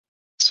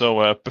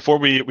So before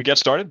we get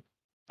started,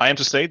 I am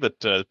to say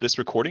that this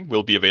recording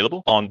will be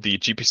available on the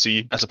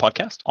GPC as a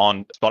podcast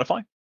on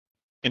Spotify.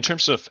 In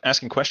terms of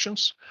asking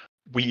questions,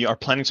 we are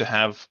planning to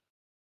have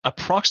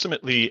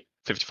approximately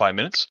 55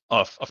 minutes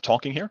of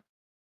talking here.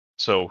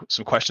 So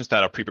some questions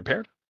that are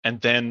pre-prepared,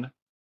 and then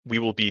we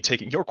will be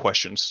taking your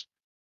questions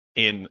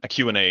in a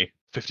Q&A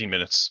 15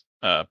 minutes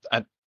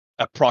at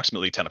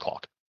approximately 10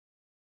 o'clock.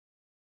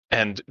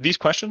 And these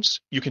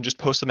questions, you can just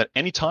post them at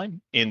any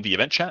time in the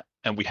event chat,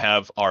 and we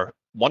have our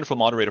wonderful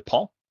moderator,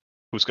 Paul,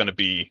 who's going to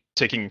be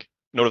taking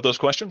note of those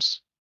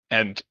questions.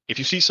 And if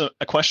you see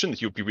a question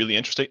that you'd be really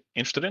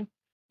interested in,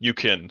 you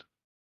can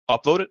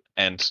upload it,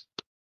 and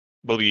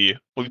we'll be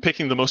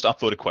picking the most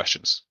upvoted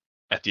questions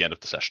at the end of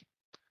the session.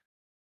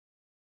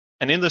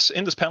 And in this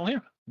panel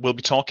here, we'll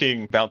be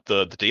talking about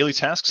the daily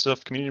tasks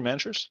of community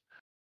managers,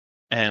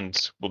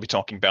 and we'll be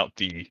talking about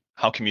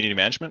how community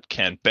management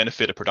can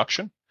benefit a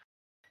production,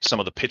 some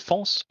of the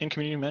pitfalls in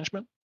community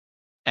management,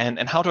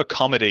 and how to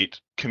accommodate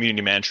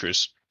community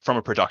managers from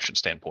a production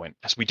standpoint,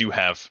 as we do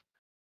have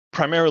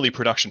primarily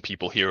production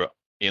people here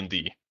in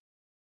the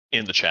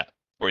chat,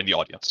 or in the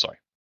audience, sorry.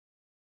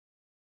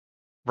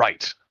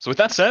 Right. So with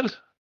that said,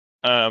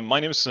 my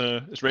name is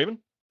Raven.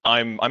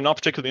 I'm not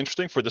particularly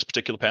interesting for this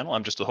particular panel.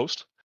 I'm just the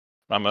host.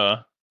 I'm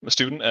a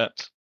student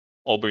at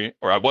Albury,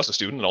 or I was a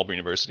student at Albury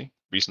University,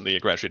 recently a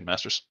graduated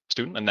master's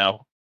student, and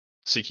now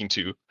seeking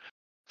to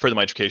further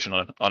my education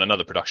on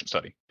another production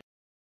study.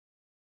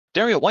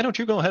 Daria, why don't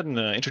you go ahead and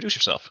introduce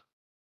yourself?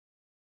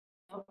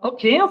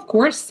 Okay, of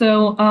course.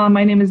 So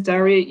my name is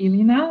Daria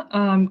Ilina.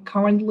 I'm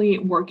currently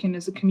working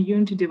as a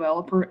community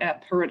developer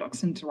at Paradox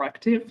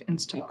Interactive in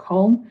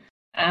Stockholm.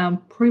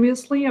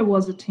 Previously, I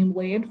was a team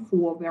lead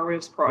for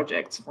various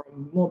projects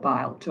from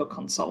mobile to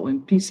console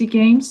and PC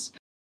games.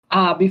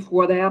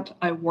 Before that,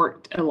 I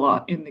worked a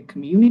lot in the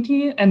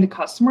community and the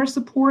customer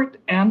support,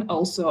 and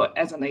also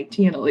as an IT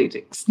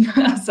analytics.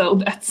 So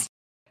that's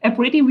a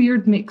pretty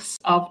weird mix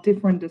of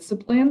different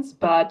disciplines,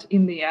 but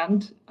in the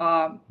end,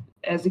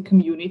 as a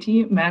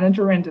community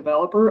manager and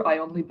developer, I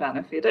only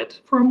benefited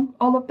from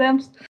all of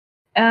them.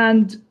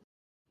 And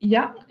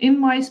yeah, in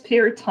my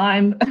spare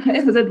time,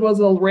 as it was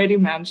already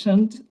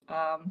mentioned,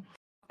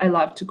 I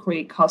love to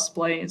create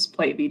cosplays,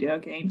 play video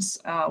games,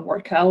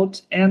 work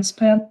out, and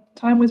spend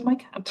time with my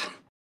cat.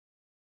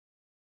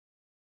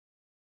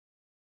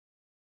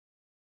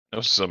 That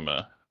was some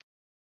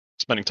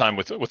spending time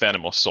with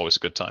animals is always a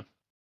good time.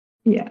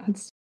 Yeah.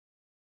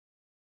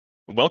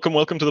 Welcome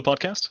to the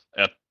podcast.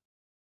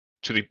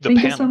 To the Thank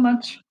panel. You so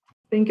much.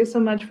 Thank you so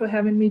much for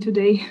having me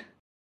today.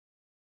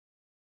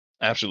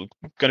 Absolutely,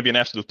 going to be an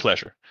absolute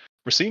pleasure.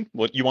 Racine,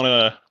 what you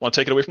want to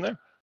take it away from there?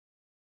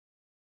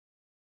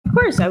 Of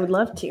course, I would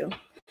love to.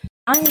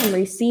 I am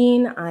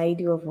Racine. I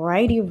do a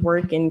variety of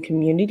work in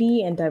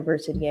community and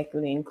diversity,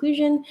 equity, and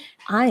inclusion.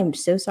 I am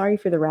so sorry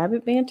for the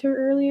rabbit banter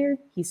earlier.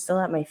 He's still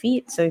at my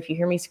feet, so if you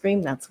hear me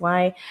scream, that's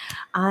why.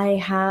 I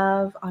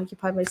have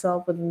occupied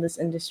myself within this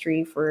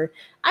industry for,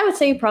 I would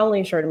say,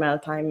 probably a short amount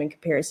of time in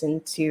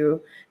comparison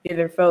to the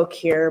other folk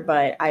here,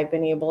 but I've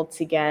been able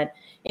to get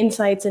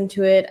insights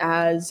into it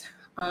as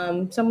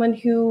someone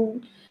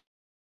who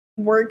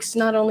works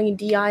not only in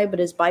DI, but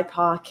is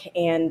BIPOC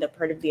and a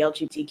part of the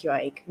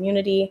LGBTQIA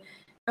community.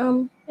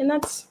 And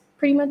that's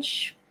pretty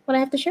much what I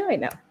have to share right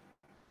now.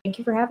 Thank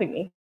you for having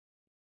me.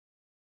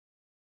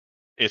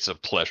 It's a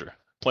pleasure.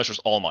 Pleasure's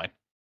all mine.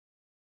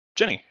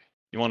 Jenny,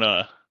 you want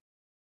to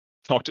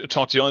talk to the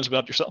audience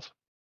about yourself?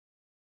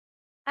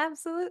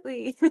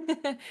 Absolutely.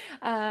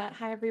 Hi,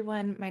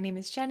 everyone. My name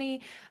is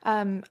Jenny.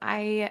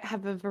 I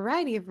have a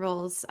variety of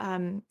roles.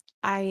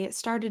 I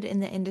started in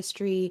the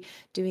industry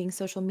doing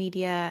social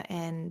media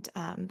and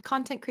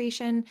content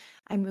creation.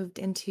 I moved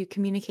into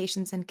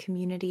communications and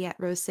community at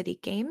Rose City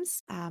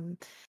Games, and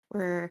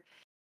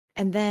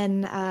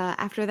then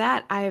after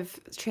that, I've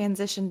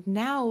transitioned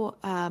now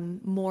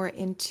more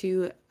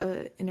into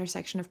an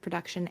intersection of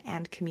production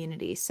and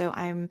community. So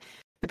I'm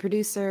the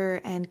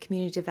producer and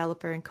community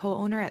developer and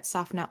co-owner at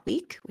Softnaut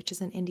Week, which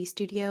is an indie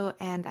studio,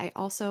 and I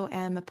also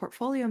am a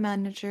portfolio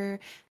manager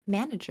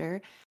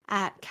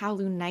at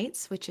Kowloon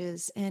Nights, which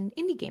is an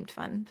indie game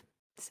fund.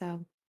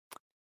 So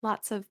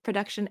lots of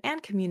production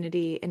and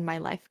community in my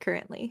life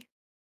currently.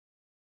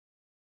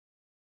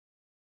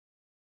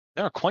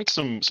 There are quite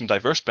some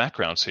diverse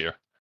backgrounds here,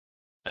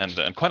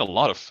 and quite a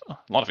lot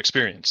of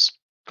experience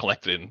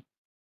collected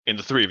in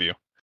the three of you.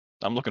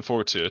 I'm looking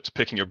forward to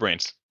picking your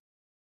brains.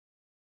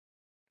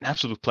 An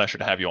absolute pleasure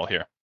to have you all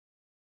here.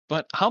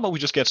 But how about we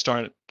just get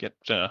started,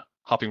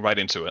 hopping right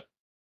into it.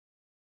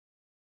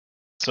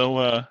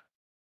 So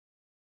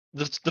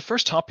the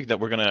first topic that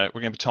we're gonna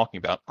be talking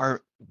about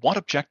are what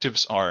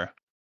objectives are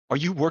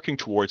you working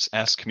towards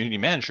as community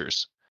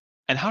managers,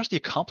 and how does the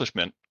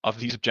accomplishment of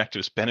these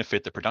objectives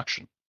benefit the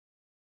production?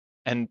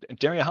 And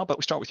Daria, how about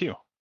we start with you?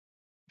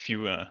 If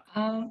you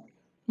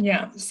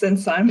yeah,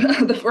 since I'm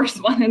the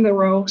first one in the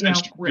row.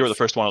 Since you're the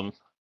first one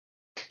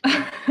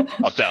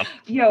up down.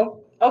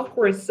 Of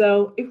course.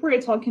 So if we're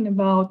talking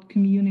about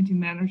community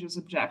manager's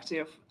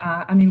objective,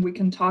 we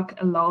can talk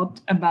a lot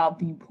about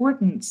the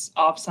importance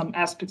of some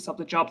aspects of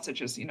the job,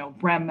 such as,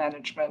 brand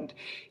management,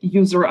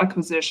 user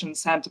acquisition,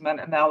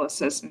 sentiment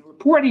analysis, and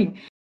reporting.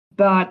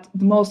 But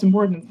the most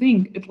important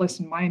thing, at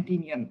least in my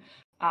opinion,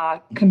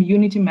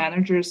 community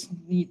managers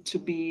need to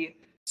be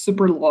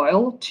super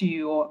loyal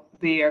to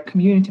their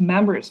community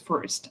members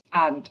first,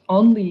 and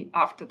only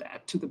after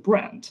that to the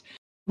brand,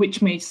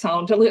 which may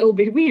sound a little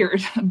bit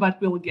weird, but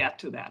we'll get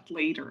to that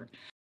later.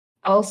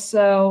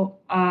 Also,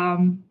 a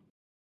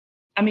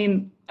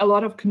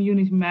lot of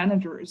community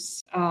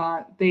managers,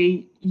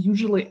 they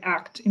usually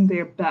act in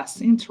their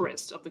best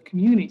interest of the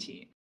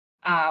community,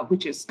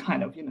 which is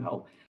kind of,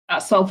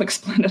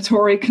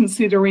 self-explanatory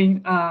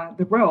considering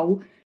the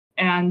role.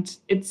 And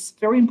it's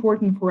very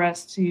important for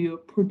us to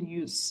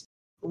produce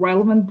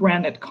relevant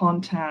branded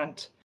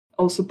content,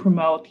 also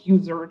promote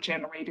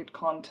user-generated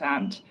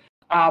content,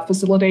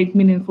 facilitate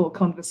meaningful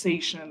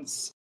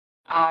conversations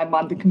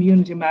among the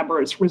community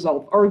members,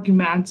 resolve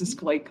arguments,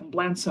 escalate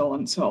complaints, so on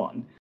and so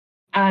on.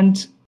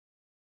 And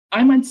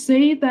I might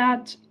say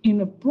that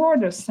in a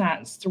broader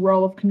sense, the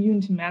role of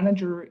community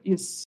manager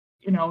is,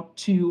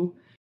 to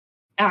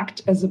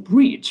act as a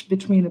bridge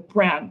between the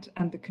brand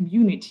and the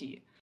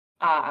community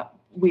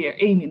we are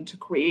aiming to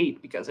create,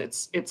 because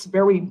it's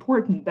very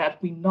important that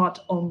we not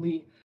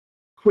only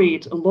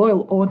create a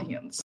loyal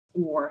audience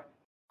or,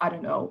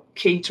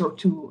 cater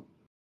to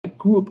a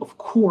group of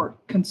core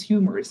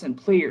consumers and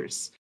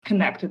players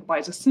connected by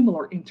the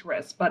similar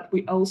interests, but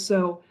we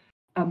also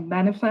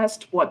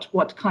manifest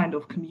what kind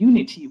of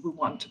community we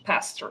want to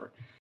pester.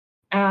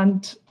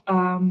 And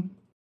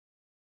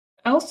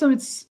also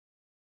it's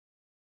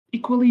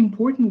equally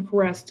important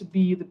for us to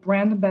be the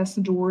brand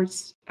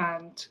ambassadors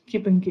and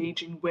keep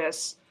engaging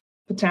with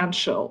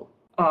potential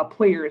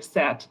players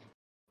that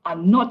are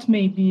not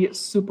maybe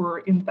super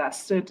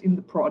invested in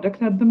the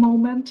product at the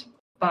moment,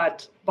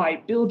 but by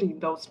building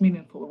those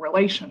meaningful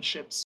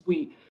relationships,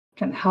 we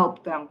can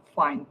help them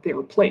find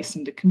their place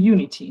in the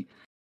community.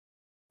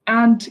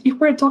 And if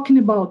we're talking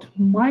about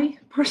my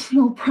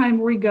personal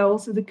primary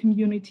goals as a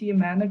community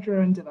manager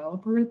and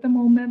developer at the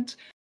moment,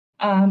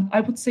 I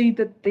would say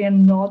that they're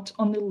not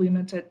only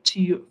limited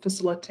to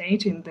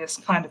facilitating this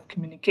kind of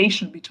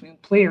communication between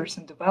players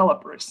and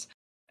developers,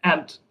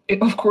 and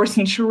of course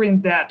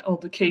ensuring that all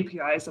the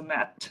KPIs are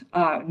met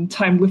in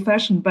timely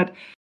fashion, but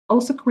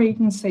also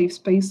creating safe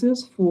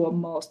spaces for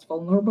most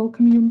vulnerable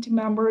community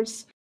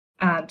members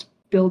and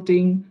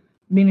building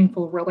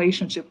meaningful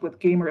relationship with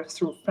gamers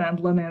through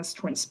friendliness,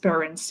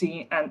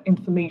 transparency, and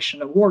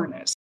information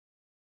awareness.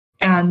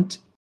 And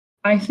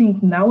I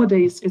think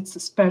nowadays it's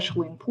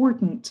especially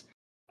important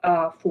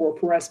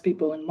for us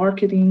people in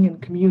marketing and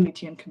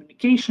community and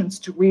communications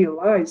to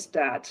realize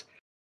that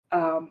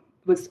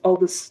with all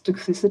this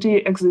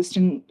toxicity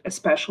existing,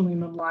 especially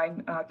in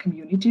online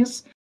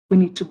communities, we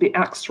need to be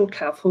extra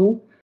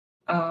careful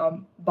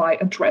by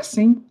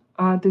addressing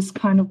this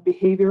kind of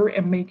behavior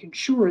and making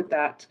sure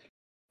that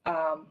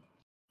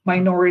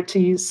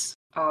minorities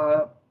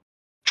are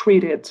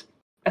treated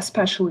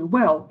especially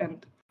well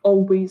and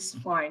always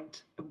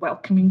find a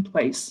welcoming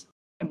place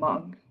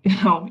among,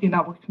 in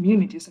our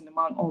communities and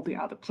among all the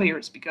other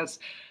players, because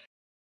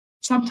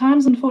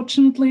sometimes,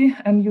 unfortunately,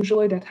 and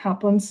usually that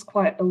happens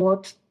quite a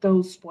lot,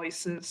 those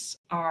voices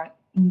are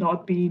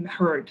not being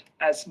heard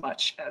as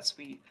much as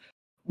we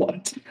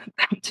want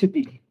them to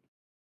be.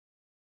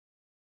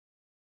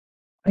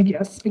 I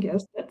guess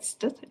that's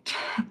it.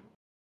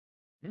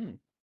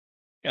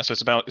 Yeah, so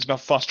it's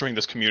about fostering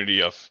this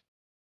community of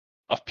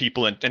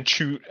people and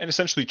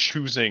essentially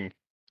choosing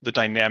the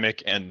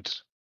dynamic and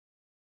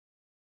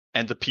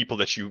the people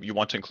that you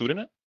want to include in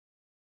it.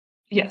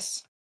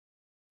 Yes.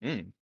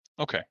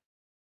 Okay.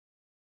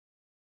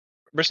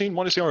 Racine,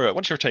 what's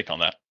your take on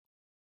that?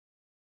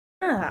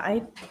 Yeah,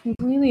 I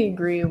completely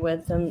agree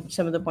with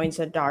some of the points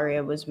that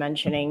Daria was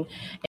mentioning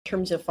in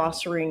terms of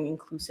fostering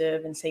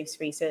inclusive and safe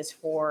spaces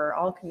for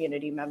all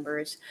community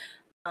members.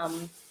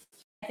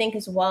 I think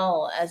as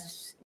well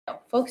as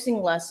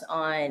focusing less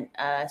on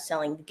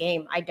selling the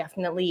game, I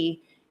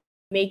definitely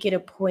make it a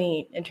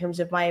point in terms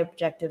of my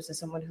objectives as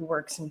someone who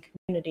works in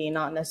community,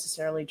 not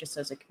necessarily just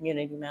as a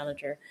community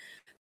manager,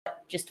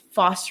 but just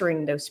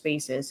fostering those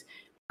spaces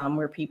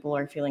where people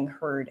are feeling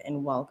heard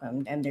and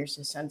welcomed, and there's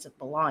a sense of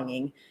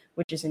belonging,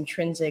 which is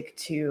intrinsic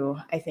to,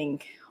 I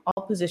think,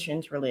 all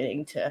positions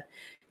relating to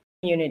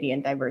community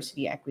and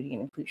diversity, equity,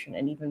 and inclusion,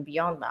 and even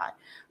beyond that.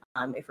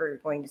 If we're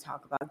going to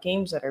talk about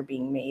games that are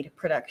being made,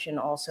 production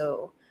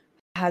also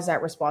has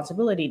that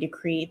responsibility to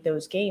create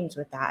those games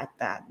with that,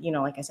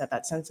 like I said,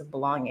 that sense of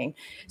belonging.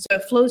 So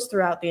it flows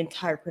throughout the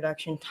entire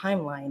production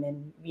timeline,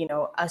 and,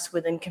 us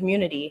within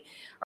community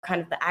are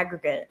kind of the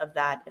aggregate of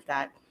that, if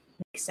that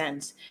makes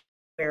sense,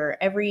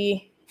 where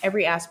every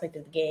aspect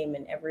of the game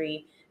and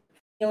every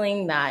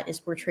feeling that is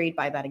portrayed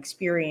by that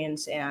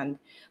experience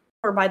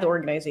or by the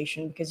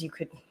organization, because you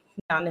could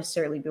not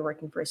necessarily be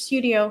working for a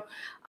studio,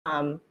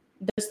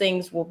 those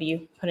things will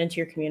be put into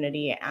your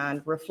community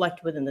and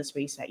reflect within the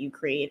space that you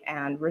create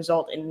and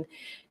result in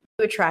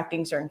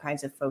attracting certain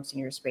kinds of folks in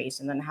your space,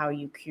 and then how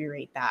you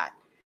curate that.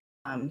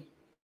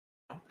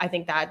 I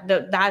think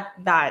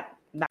that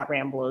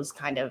ramble is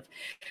kind of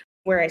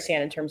where I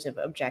stand in terms of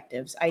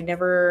objectives. I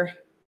never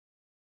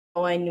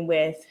go in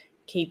with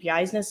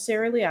KPIs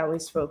necessarily. I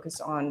always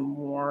focus on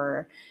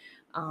more,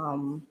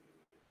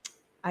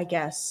 I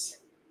guess.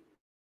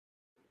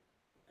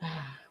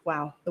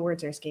 Wow, the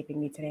words are escaping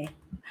me today.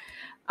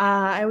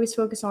 I always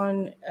focus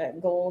on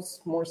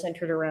goals more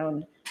centered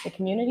around the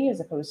community as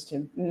opposed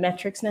to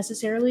metrics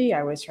necessarily.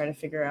 I always try to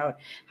figure out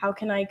how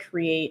can I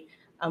create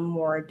a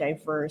more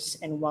diverse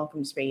and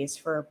welcome space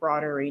for a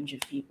broader range of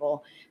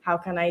people. How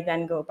can I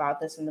then go about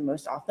this in the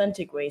most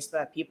authentic way so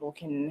that people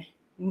can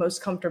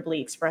most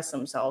comfortably express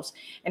themselves?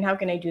 And how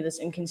can I do this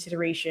in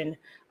consideration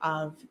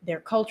of their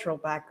cultural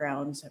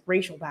backgrounds,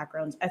 racial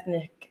backgrounds,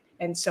 ethnic,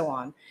 and so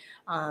on?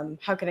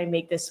 How can I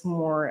make this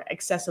more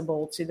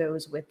accessible to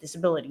those with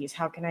disabilities?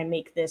 How can I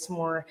make this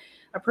more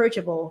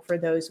approachable for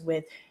those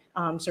with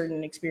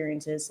certain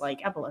experiences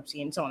like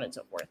epilepsy and so on and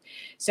so forth?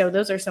 So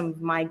those are some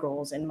of my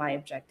goals and my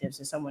objectives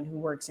as someone who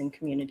works in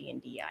community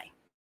and DEI.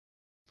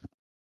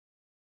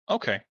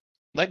 Okay,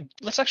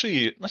 let's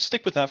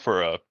stick with that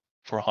for a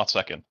hot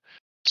second.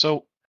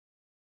 So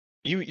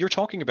you're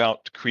talking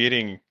about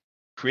creating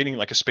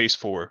like a space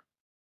for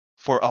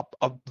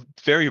a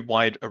very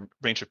wide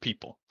range of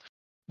people.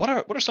 What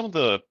are some of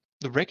the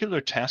regular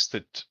tasks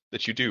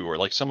that you do, or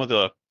like some of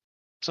the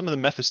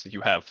methods that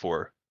you have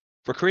for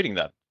creating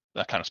that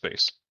kind of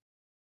space?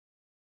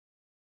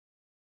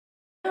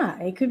 Yeah,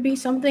 it could be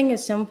something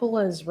as simple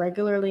as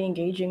regularly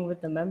engaging with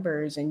the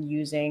members and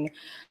using,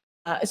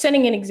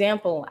 setting an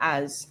example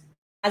as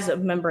a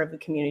member of the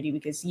community,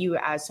 because you,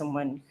 as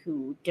someone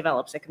who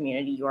develops a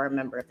community, you are a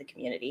member of the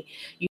community.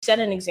 You set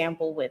an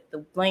example with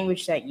the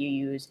language that you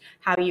use,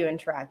 how you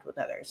interact with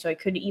others. So it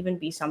could even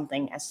be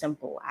something as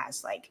simple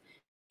as like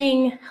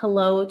saying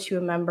hello to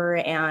a member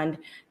and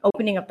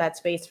opening up that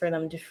space for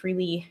them to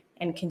freely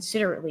and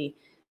considerately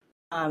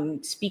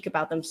speak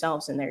about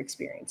themselves and their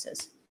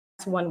experiences.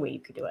 That's one way you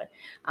could do it.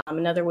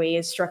 Another way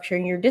is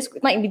structuring your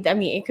Discord.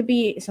 It could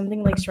be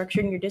something like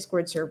structuring your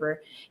Discord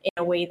server in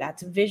a way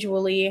that's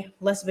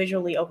less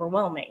visually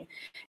overwhelming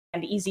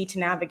and easy to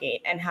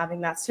navigate, and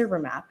having that server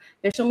map.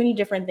 There's so many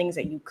different things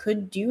that you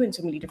could do and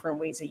so many different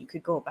ways that you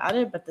could go about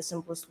it, but the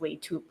simplest way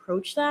to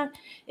approach that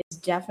is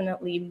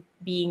definitely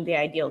being the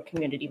ideal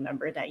community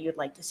member that you'd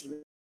like to see.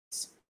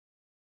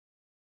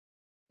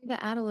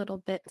 To add a little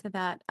bit to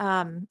that,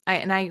 I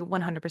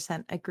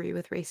 100% agree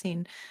with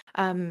Racine.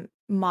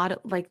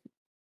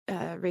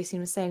 Racine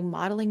was saying,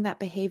 modeling that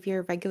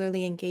behavior,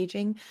 regularly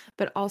engaging,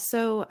 but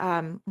also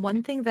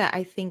one thing that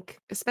I think,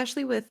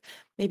 especially with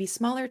maybe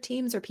smaller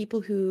teams or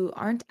people who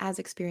aren't as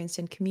experienced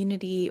in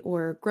community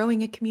or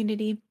growing a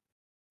community,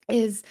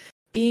 is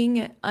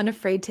being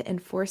unafraid to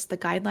enforce the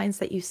guidelines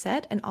that you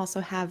set, and also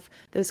have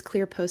those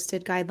clear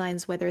posted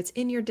guidelines, whether it's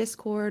in your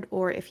Discord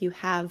or if you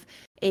have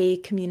a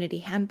community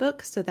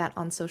handbook, so that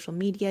on social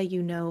media,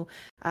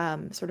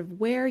 sort of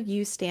where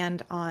you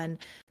stand on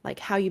like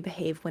how you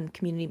behave when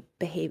community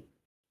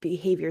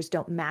behaviors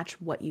don't match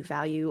what you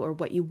value or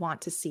what you want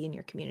to see in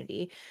your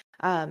community.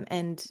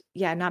 And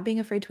yeah, not being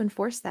afraid to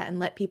enforce that and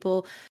let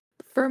people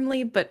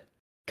firmly but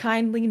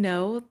kindly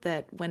know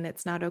that when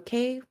it's not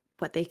okay,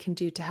 what they can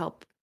do to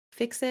help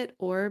fix it,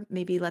 or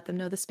maybe let them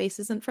know the space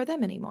isn't for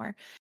them anymore.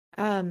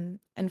 And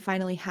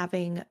finally,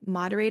 having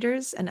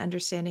moderators and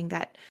understanding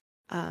that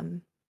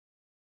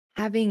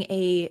having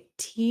a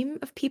team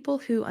of people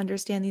who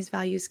understand these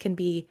values can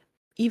be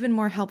even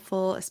more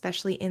helpful,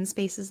 especially in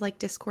spaces like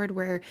Discord,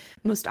 where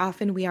most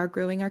often we are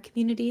growing our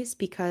communities,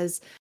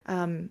 because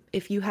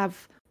if you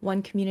have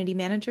one community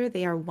manager,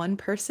 they are one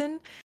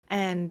person,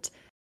 and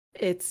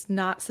it's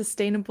not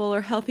sustainable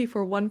or healthy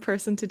for one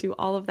person to do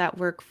all of that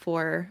work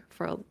for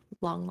a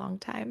long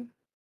time.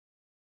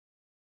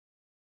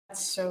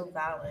 That's so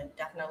valid.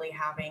 Definitely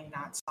having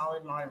that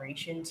solid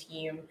moderation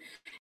team,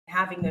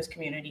 having those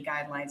community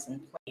guidelines in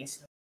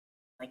place,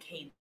 like,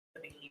 hey,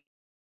 the behavior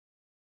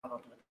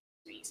problem with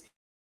these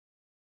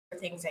are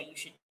things that you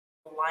should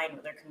align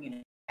with our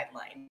community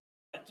guideline.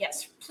 Like,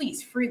 yes,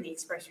 please freely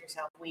express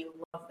yourself. We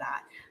love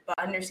that, but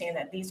understand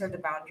that these are the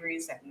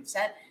boundaries that we've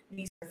set.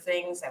 These are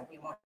things that we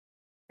want,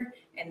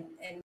 and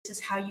this is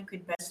how you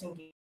could best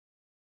engage.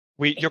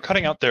 You're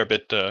cutting out there a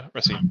bit,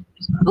 Racine.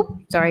 Oh,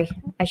 sorry.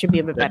 I should be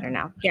a bit better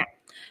now. Yeah.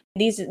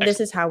 This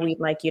is how we'd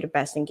like you to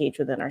best engage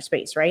within our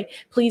space, right?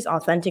 Please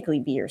authentically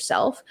be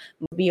yourself.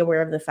 Be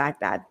aware of the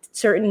fact that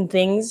certain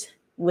things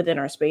within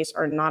our space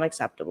are not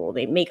acceptable.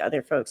 They make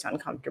other folks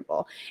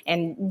uncomfortable.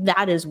 And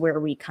that is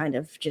where we kind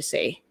of just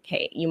say,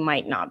 hey, you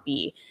might not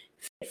be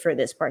fit for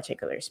this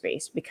particular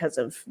space because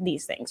of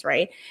these things,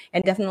 right?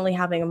 And definitely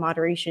having a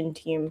moderation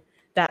team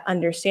that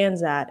understands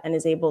that and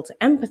is able to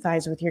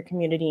empathize with your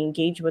community,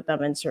 engage with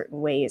them in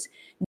certain ways,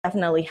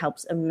 definitely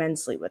helps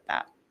immensely with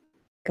that.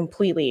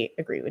 Completely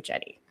agree with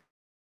Jenny.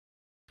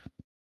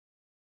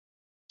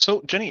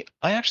 So, Jenny,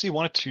 I actually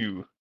wanted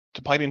to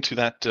bite into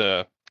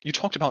that. You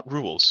talked about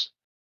rules,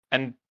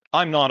 and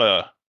I'm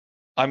not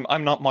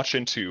much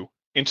into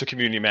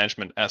community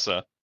management as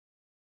a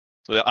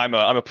So I'm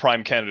a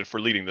prime candidate for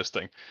leading this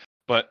thing.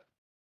 But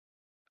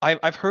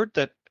I've heard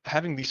that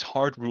having these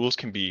hard rules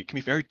can be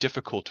very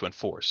difficult to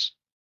enforce.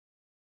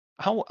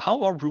 How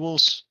are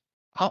rules?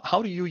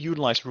 How do you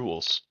utilize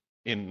rules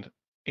in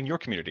your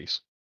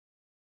communities?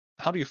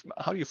 How do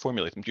you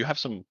formulate them? Do you have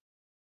some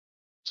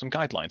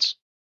guidelines?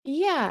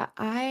 Yeah,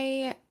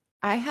 I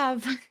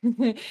have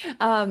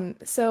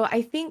so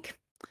I think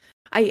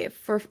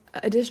for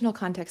additional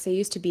context, I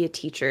used to be a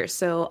teacher,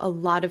 so a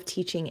lot of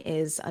teaching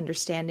is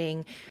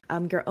understanding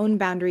your own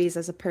boundaries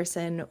as a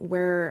person,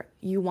 where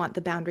you want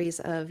the boundaries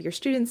of your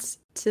students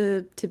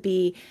to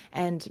be,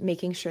 and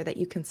making sure that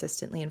you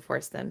consistently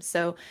enforce them.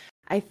 So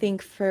I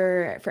think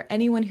for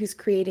anyone who's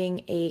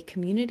creating a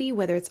community,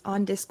 whether it's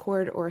on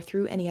Discord or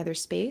through any other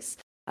space,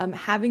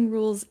 having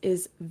rules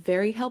is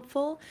very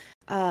helpful.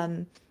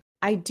 I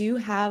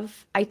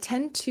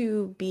tend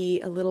to be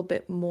a little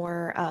bit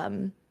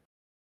more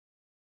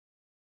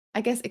I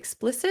guess,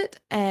 explicit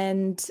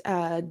and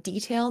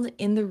detailed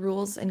in the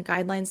rules and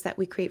guidelines that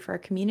we create for our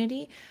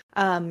community.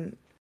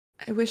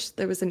 I wish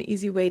there was an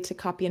easy way to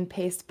copy and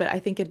paste, but I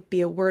think it'd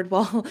be a word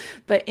wall.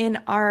 But in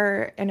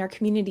our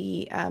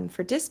community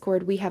for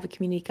Discord, we have a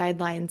community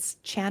guidelines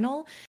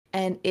channel,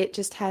 and it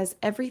just has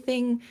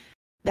everything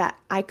that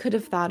I could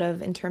have thought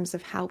of in terms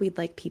of how we'd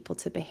like people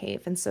to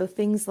behave. And so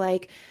things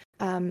like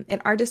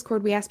in our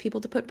Discord, we ask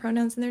people to put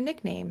pronouns in their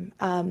nickname,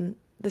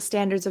 the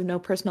standards of no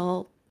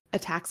personal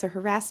attacks or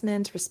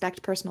harassment,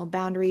 respect personal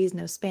boundaries,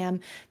 no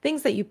spam,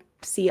 things that you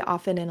see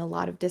often in a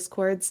lot of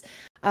Discords.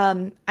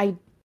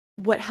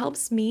 What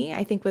helps me,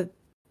 I think, with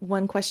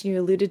one question you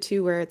alluded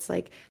to, where it's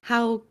like,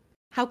 how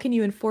can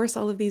you enforce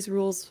all of these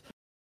rules?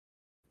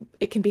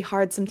 It can be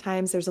hard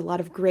sometimes. There's a lot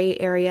of gray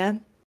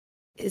area.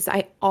 Is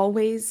I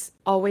always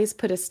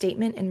put a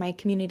statement in my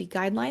community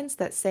guidelines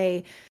that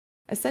say,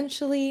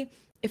 essentially,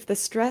 if the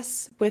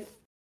stress with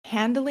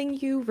handling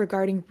you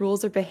regarding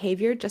rules or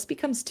behavior just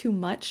becomes too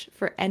much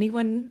for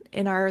anyone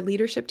in our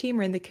leadership team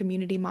or in the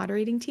community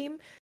moderating team,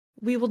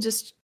 we will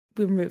just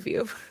remove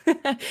you.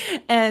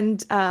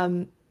 And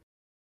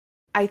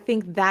I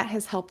think that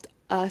has helped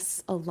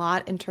us a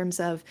lot in terms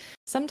of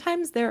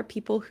sometimes there are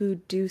people who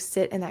do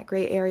sit in that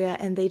gray area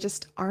and they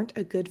just aren't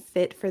a good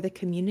fit for the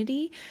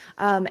community,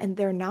 and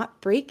they're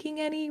not breaking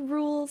any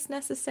rules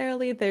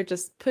necessarily. They're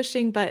just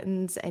pushing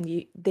buttons,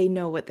 and they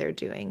know what they're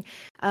doing.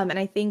 And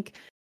I think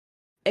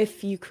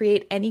if you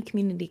create any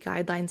community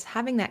guidelines,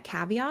 having that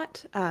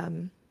caveat,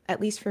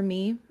 at least for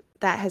me,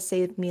 that has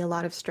saved me a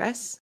lot of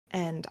stress.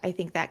 And I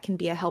think that can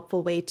be a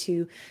helpful way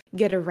to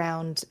get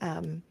around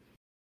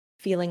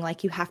feeling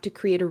like you have to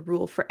create a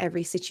rule for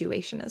every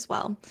situation as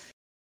well.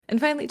 And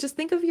finally, just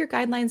think of your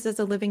guidelines as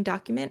a living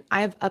document. I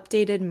have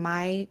updated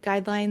my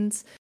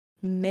guidelines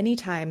many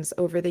times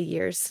over the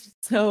years.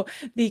 So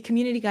the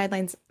community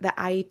guidelines that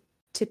I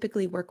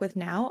typically work with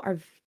now are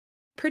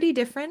pretty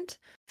different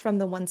from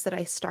the ones that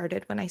I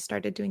started when I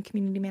started doing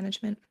community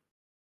management.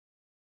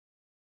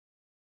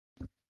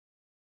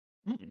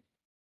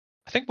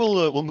 I think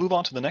we'll move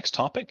on to the next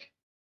topic.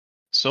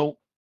 So,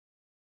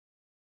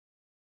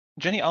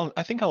 Jenny,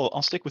 I think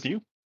I'll stick with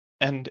you.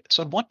 And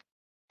so, at what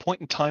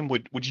point in time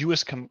would you,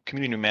 as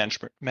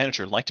community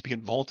manager, like to be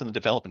involved in the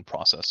development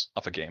process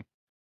of a game,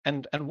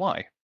 and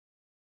why?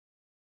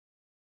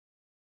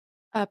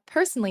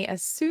 Personally,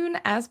 as soon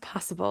as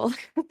possible.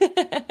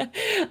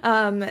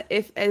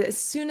 If as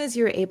soon as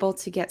you're able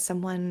to get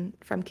someone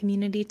from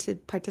community to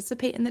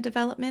participate in the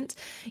development,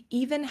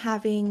 even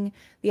having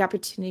the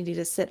opportunity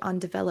to sit on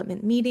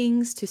development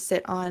meetings, to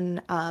sit on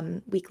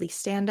weekly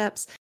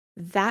stand-ups,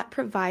 that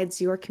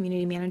provides your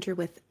community manager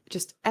with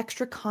just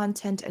extra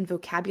content and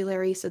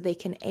vocabulary so they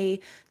can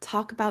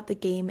talk about the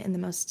game in the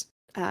most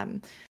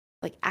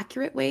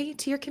accurate way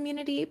to your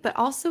community, but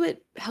also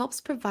it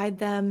helps provide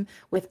them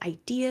with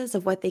ideas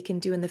of what they can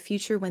do in the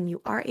future when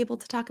you are able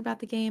to talk about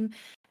the game.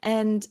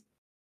 And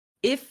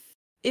if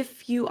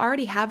you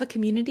already have a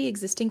community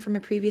existing from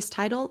a previous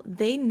title,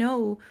 they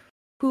know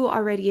who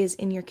already is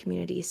in your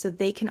community, so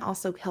they can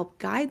also help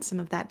guide some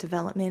of that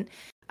development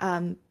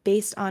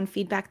based on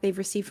feedback they've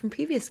received from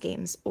previous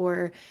games,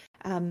 or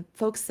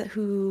folks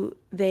who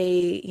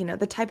they,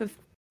 the type of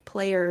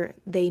player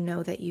they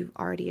know that you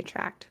already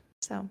attract.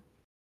 So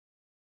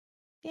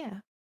yeah,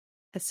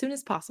 as soon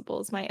as possible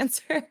is my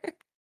answer.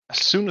 As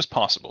soon as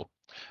possible.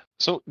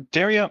 So,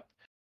 Daria,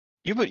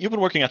 you've been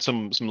working at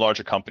some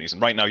larger companies,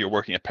 and right now you're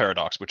working at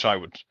Paradox, which I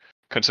would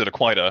consider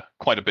quite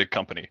a big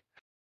company.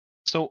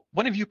 So,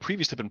 when have you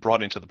previously been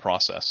brought into the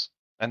process,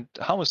 and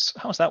how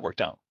has that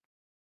worked out?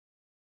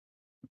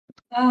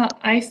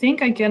 I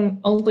think I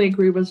can only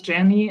agree with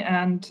Jenny,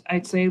 and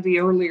I'd say the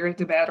earlier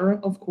the better,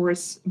 of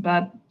course,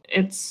 but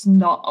it's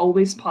not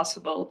always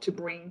possible to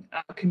bring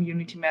a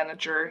community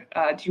manager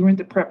during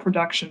the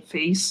pre-production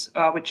phase,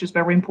 which is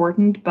very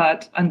important,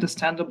 but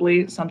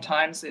understandably,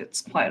 sometimes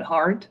it's quite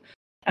hard,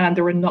 and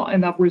there are not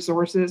enough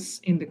resources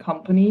in the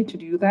company to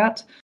do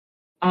that.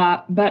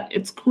 But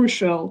it's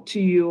crucial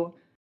to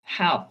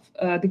have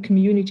the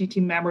community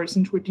team members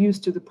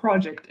introduced to the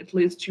project, at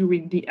least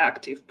during the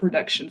active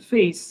production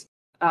phase,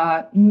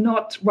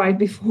 not right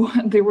before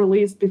the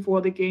release,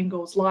 before the game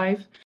goes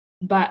live,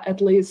 but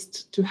at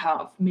least to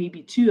have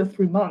maybe 2 or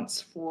 3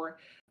 months for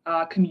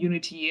a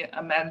community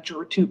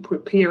manager to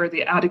prepare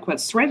the adequate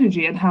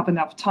strategy and have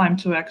enough time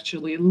to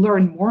actually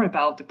learn more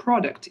about the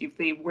product if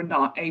they were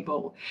not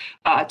able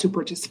to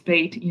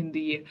participate in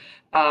the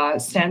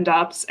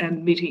stand-ups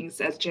and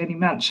meetings, as Jenny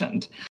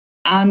mentioned.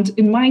 And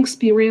in my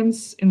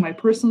experience, in my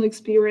personal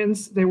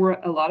experience, there were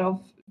a lot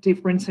of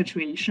different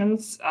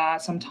situations.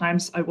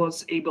 Sometimes I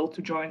was able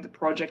to join the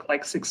project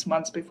like 6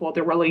 months before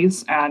the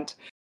release, and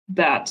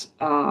that's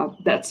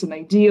an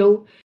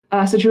ideal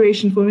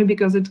situation for me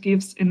because it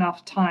gives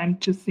enough time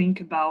to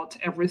think about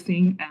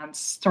everything and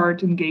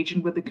start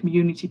engaging with the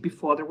community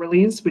before the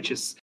release, which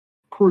is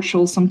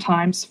crucial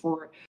sometimes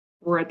for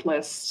at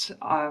least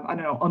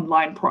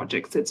online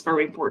projects. It's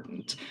very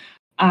important.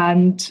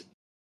 And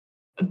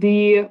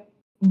the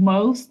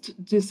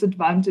most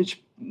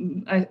disadvantage,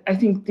 I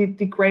think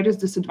the greatest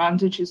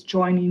disadvantage is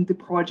joining the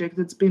project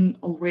that's been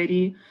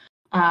already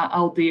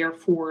out there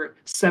for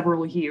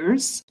several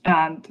years.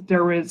 And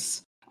there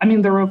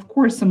are of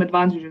course some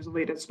advantages of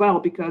it as well,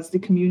 because the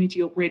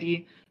community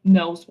already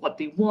knows what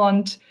they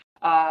want.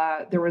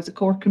 There is a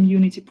core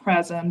community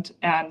present,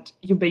 and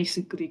you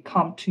basically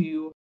come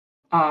to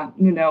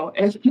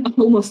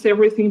almost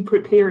everything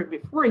prepared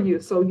before you,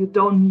 so you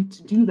don't need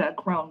to do that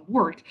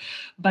groundwork.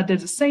 But at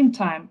the same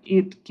time,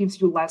 it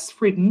gives you less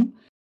freedom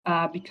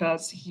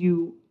because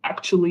you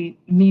actually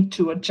need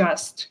to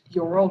adjust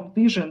your own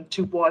vision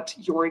to what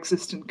your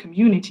existing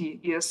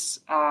community is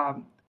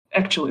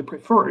actually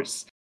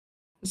prefers.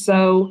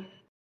 So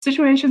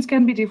situations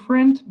can be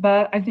different,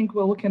 but I think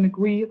we all can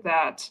agree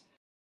that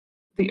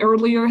the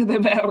earlier, the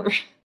better.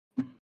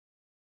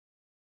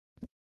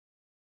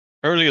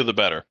 Earlier the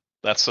better.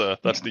 That's the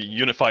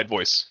unified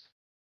voice.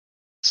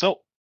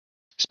 So,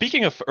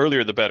 speaking of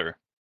earlier the better,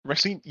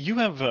 Rexine, you've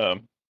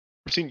been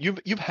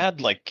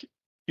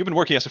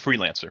working as a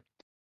freelancer,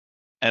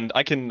 and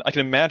I can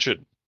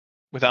imagine,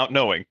 without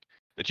knowing,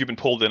 that you've been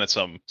pulled in at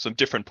some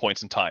different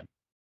points in time.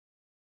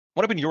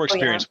 What have been your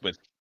experience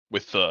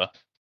with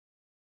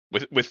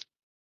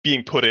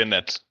being put in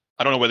at?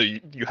 I don't know whether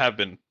you have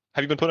been.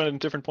 Have you been put in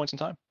at different points in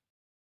time?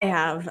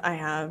 I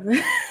have.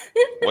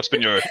 What's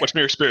been your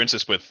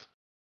experiences with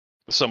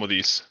some of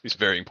these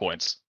varying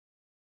points?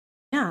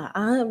 Yeah,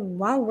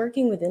 while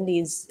working with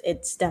indies,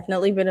 it's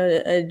definitely been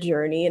a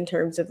journey in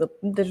terms of the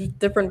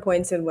different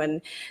points and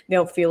when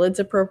they'll feel it's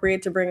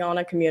appropriate to bring on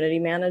a community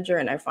manager.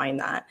 And I find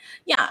that,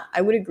 yeah, I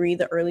would agree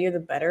the earlier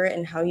the better,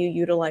 and how you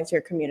utilize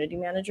your community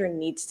manager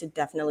needs to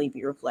definitely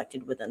be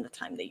reflected within the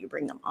time that you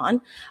bring them on.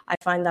 I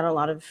find that a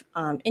lot of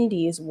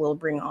indies will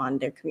bring on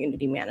their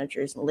community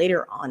managers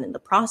later on in the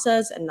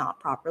process and not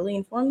properly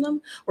inform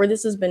them, or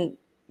this has been,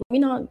 let me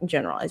not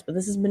generalize, but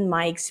this has been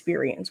my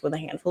experience with a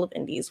handful of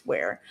indies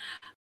where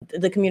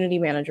the community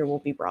manager will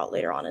be brought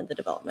later on in the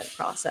development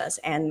process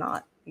and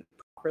not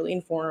properly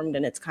informed,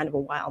 and it's kind of a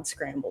wild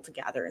scramble to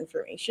gather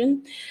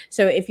information.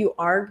 So if you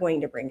are going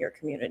to bring your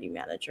community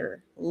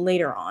manager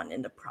later on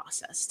in the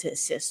process to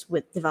assist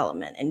with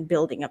development and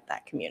building up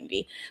that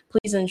community,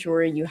 please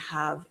ensure you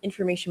have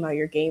information about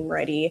your game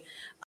ready.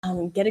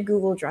 Get a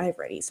Google Drive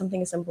ready,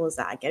 something as simple as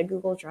that. Get a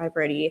Google Drive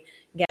ready,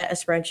 get a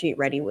spreadsheet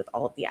ready with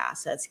all of the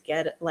assets,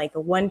 get like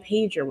a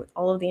one-pager with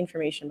all of the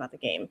information about the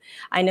game.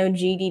 I know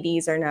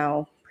GDDs are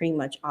now pretty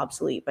much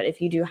obsolete, but if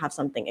you do have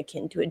something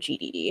akin to a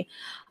GDD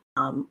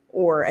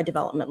or a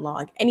development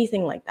log,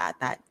 anything like that,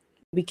 that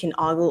we can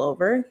ogle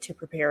over to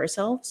prepare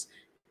ourselves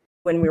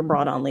when we're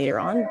brought on later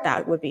on,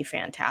 that would be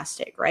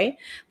fantastic, right?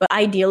 But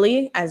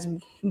ideally, as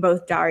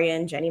both Daria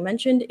and Jenny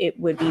mentioned, it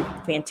would be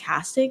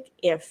fantastic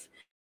if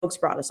folks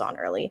brought us on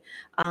early.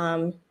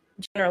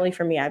 Generally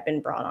for me, I've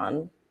been brought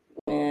on,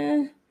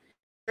 I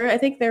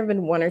think there have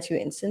been 1 or 2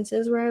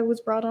 instances where I was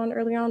brought on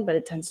early on, but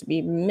it tends to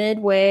be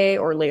midway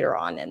or later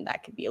on, and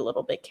that could be a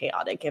little bit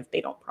chaotic if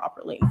they don't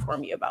properly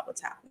inform you about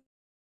what's happening.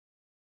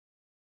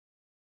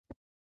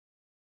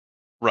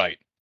 Right.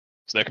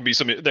 So there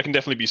can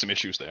definitely be some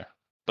issues there.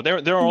 But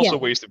there are also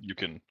ways that you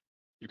can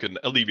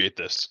alleviate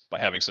this by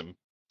having some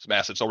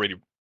assets already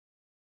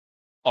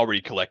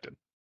collected.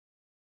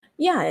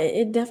 Yeah,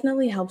 it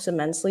definitely helps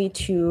immensely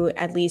to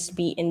at least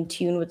be in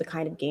tune with the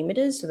kind of game it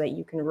is so that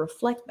you can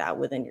reflect that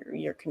within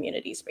your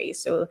community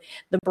space. So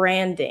the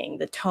branding,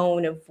 the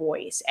tone of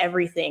voice,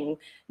 everything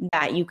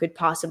that you could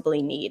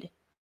possibly need,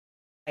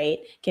 right,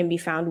 can be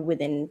found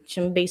within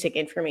some basic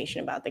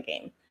information about the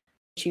game,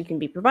 which you can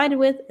be provided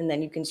with, and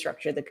then you can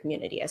structure the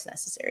community as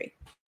necessary.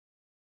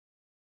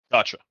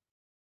 Gotcha.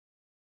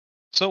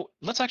 So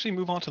let's actually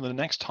move on to the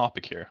next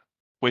topic here,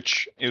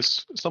 which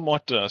is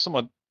somewhat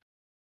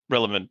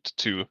relevant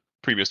to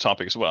previous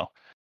topic as well.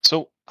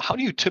 So how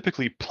do you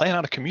typically plan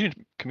out a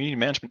community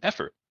management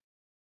effort?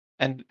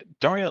 And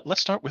Daria,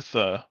 let's start with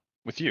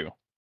you.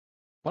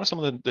 What are some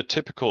of the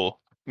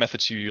typical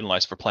methods you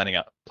utilize for planning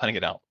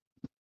it out?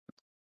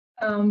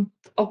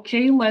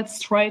 Okay, let's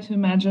try to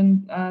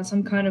imagine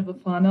some kind of a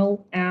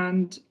funnel,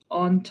 and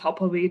on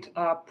top of it,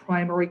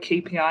 primary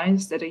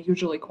KPIs that are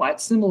usually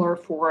quite similar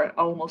for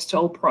almost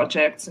all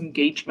projects: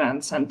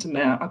 engagement,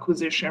 sentiment,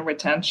 acquisition,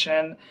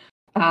 retention,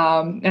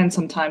 and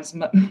sometimes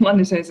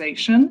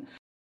monetization.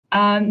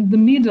 And the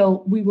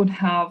middle, we would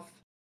have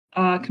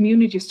a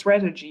community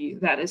strategy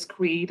that is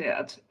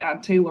created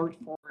and tailored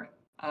for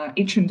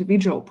each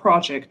individual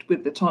project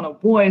with the tone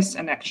of voice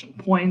and action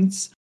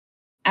points.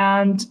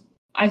 And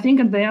I think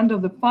at the end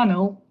of the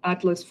funnel,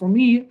 at least for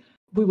me,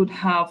 we would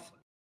have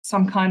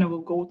some kind of a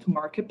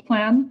go-to-market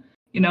plan,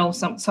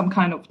 some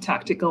kind of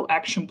tactical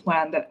action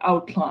plan that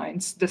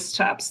outlines the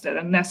steps that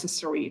are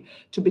necessary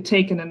to be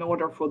taken in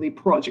order for the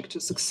project to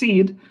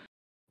succeed.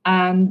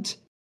 And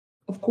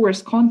of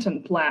course,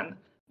 content plan,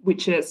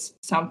 which is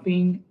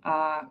something,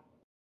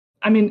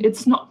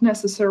 it's not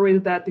necessary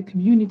that the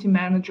community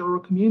manager or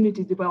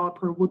community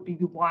developer would be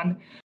the one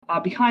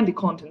behind the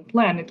content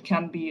plan. It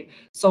can be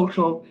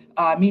social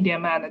media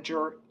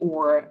manager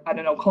or,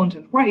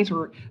 content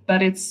writer,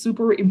 but it's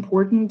super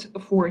important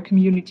for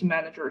community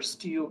managers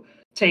to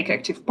take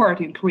active part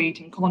in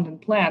creating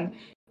content plan.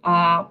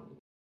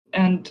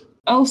 And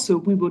also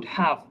we would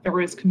have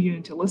various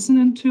community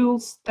listening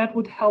tools that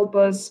would help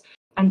us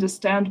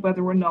understand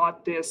whether or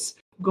not this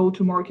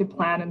go-to-market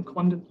plan and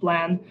content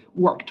plan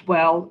worked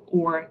well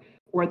or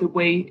the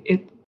way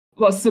it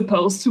was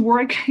supposed to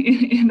work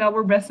in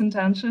our best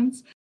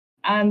intentions.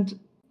 And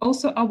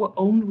also our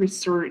own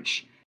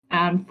research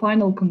and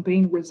final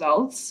campaign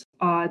results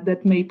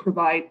that may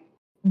provide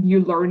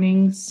new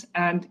learnings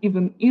and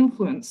even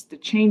influence the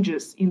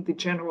changes in the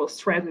general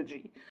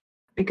strategy.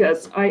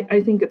 Because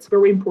I think it's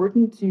very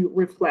important to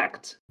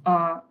reflect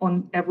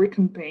on every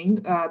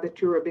campaign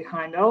that you're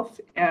behind of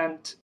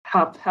and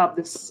have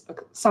this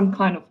some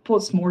kind of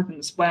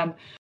postmortems when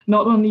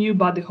not only you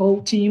but the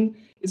whole team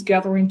is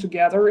gathering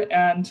together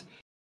and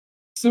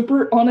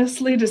super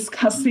honestly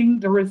discussing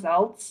the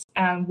results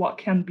and what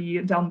can be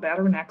done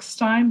better next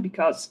time,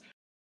 because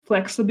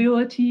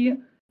flexibility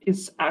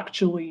is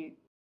actually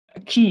a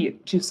key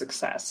to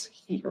success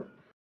here.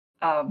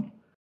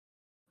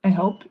 I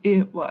hope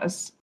it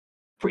was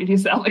pretty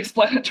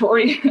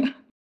self-explanatory.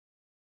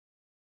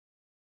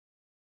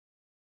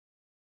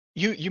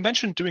 You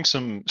mentioned doing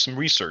some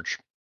research,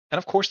 and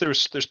of course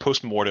there's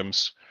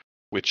postmortems,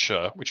 which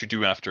you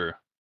do after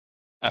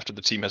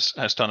the team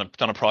has done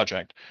a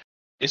project.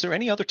 Is there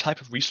any other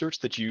type of research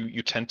that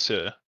you tend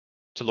to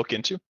look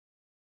into?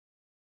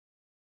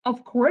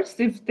 Of course,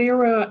 if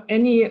there are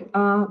any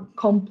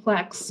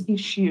complex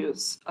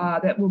issues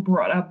that were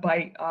brought up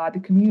by the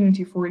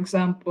community, for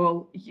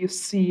example, you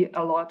see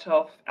a lot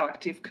of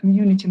active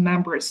community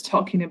members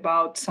talking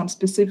about some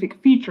specific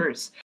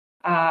features.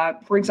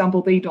 For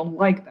example, they don't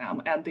like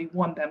them and they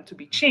want them to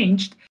be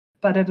changed.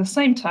 But at the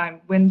same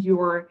time, when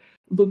you're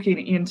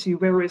looking into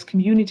various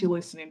community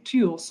listening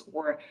tools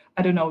or,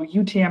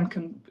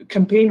 UTM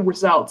campaign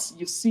results,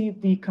 you see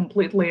the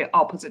completely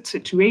opposite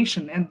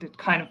situation, and it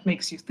kind of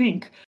makes you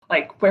think,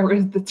 like, where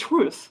is the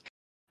truth?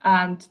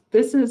 And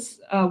this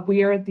is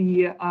where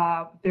the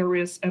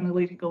various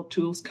analytical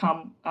tools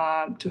come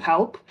to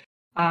help,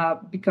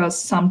 because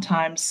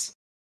sometimes,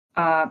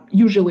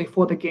 usually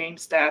for the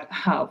games that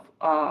have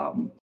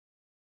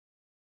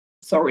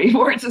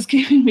words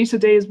escaping me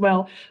today as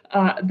well,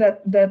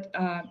 that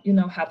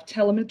have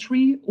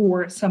telemetry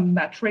or some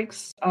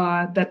metrics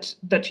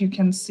that you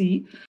can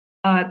see,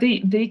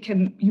 they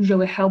can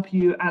usually help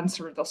you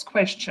answer those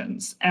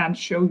questions and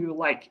show you,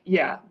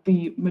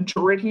 the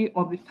majority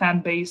of the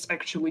fan base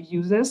actually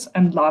uses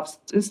and loves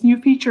these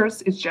new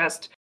features. It's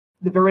just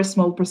the very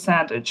small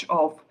percentage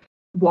of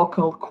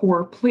vocal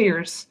core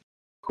players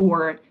who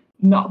are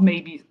not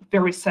maybe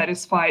very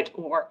satisfied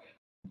or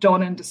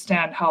don't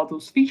understand how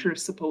those features are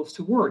supposed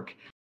to work.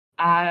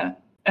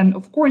 And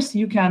of course,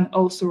 you can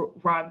also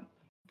run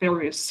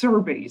various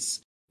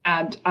surveys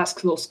and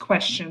ask those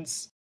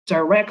questions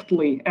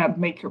directly and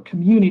make your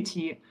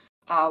community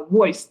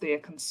voice their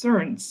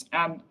concerns.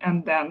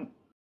 And then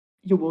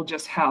you will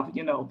just have,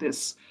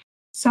 this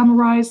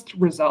summarized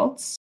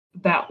results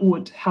that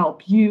would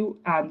help you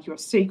and your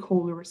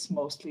stakeholders,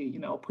 mostly,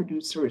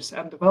 producers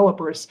and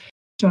developers,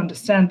 to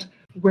understand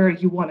where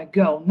you want to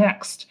go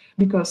next.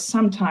 Because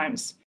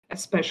sometimes,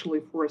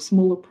 especially for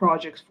smaller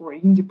projects, for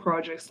indie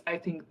projects, I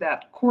think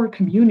that core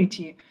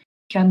community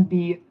can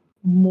be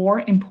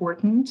more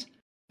important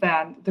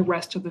than the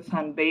rest of the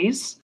fan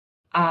base.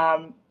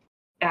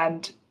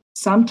 And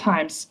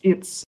sometimes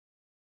it's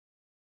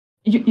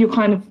you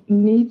kind of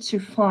need to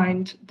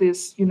find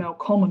this,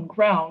 common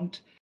ground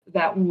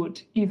that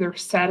would either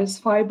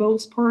satisfy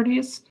both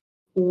parties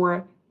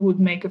or would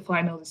make a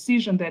final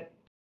decision that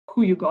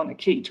who you're going to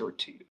cater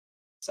to.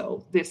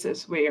 So this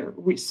is where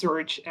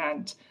research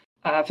and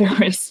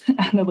various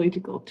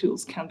analytical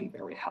tools can be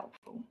very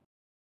helpful.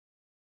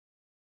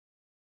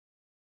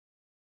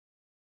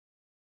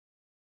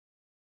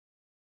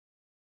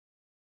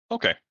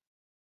 Okay.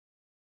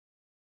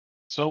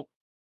 So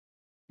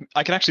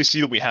I can actually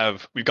see that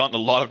we've gotten a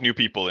lot of new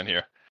people in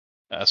here.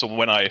 So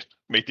when I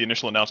made the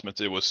initial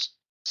announcement, it was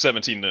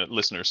 17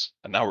 listeners,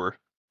 and now we're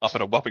up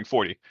at a whopping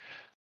 40.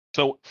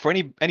 So for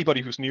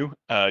anybody who's new,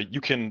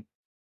 you can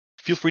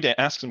feel free to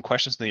ask some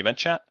questions in the event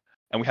chat,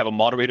 and we have a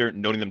moderator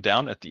noting them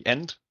down at the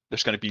end.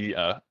 There's going to be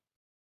a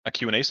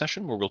Q&A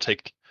session where we'll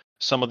take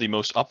some of the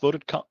most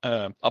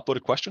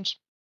upvoted questions.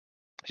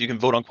 So you can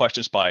vote on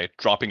questions by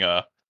dropping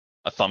a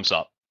thumbs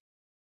up.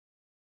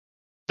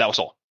 That was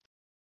all.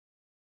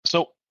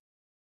 So,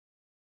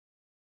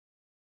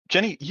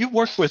 Jenny, you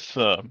work with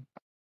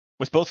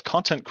both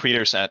content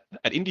creators at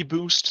Indie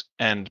Boost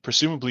and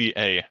presumably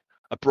a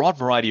broad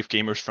variety of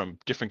gamers from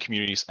different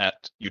communities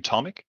at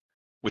Utomic,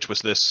 which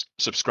was this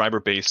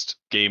subscriber-based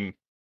game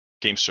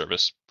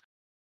service.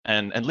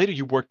 And later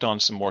you worked on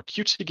some more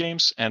cutesy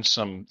games and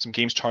some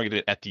games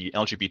targeted at the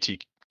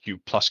LGBTQ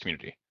plus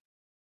community.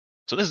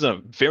 So this is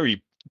a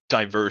very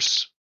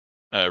diverse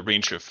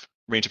range of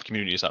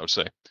communities, I would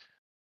say.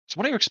 So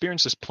what are your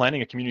experiences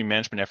planning a community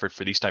management effort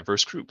for these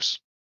diverse groups?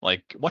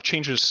 Like, what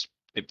changes,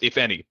 if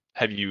any,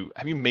 have you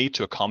made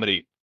to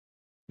accommodate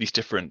these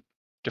different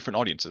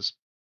audiences?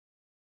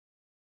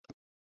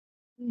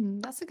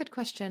 That's a good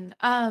question.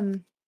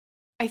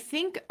 I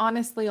think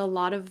honestly, a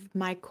lot of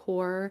my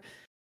core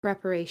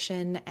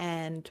preparation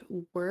and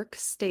work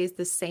stays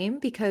the same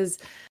because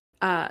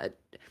I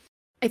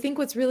think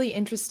what's really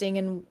interesting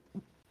and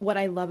what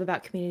I love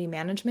about community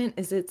management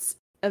is it's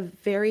a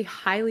very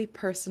highly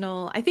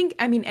personal. I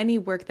mean, any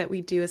work that we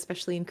do,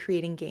 especially in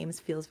creating games,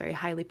 feels very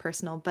highly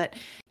personal, but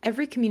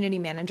every community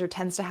manager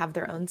tends to have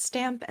their own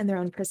stamp and their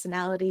own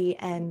personality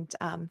and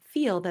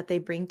feel that they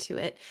bring to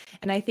it.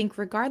 And I think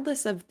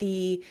regardless of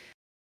the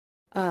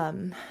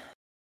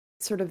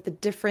sort of the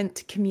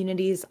different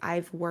communities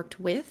I've worked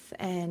with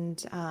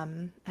and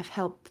have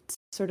helped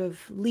sort of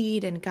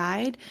lead and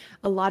guide,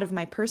 a lot of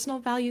my personal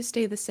values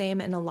stay the same,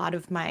 and a lot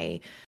of my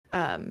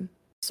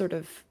sort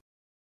of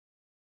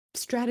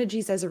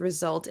strategies as a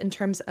result in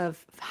terms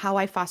of how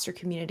I foster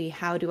community,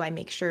 how do I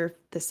make sure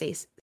the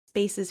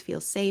spaces feel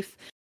safe,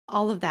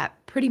 all of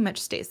that pretty much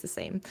stays the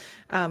same,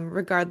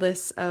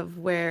 regardless of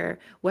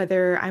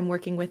whether I'm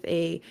working with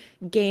a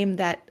game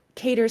that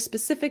caters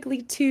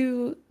specifically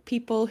to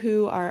people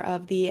who are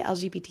of the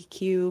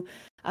LGBTQ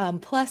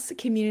plus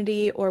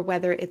community, or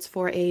whether it's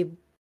for a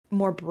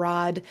more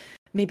broad,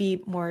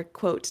 maybe more,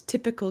 quote,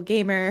 typical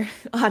gamer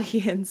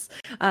audience.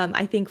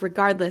 I think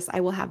regardless, I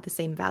will have the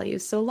same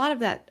values. So a lot of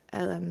that,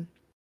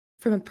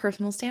 from a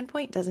personal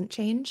standpoint, doesn't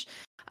change.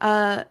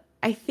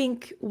 I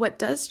think what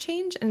does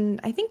change, and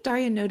I think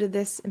Daria noted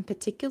this in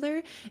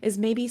particular, is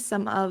maybe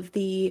some of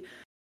the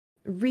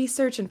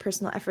research and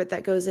personal effort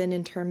that goes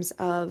in terms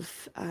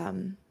of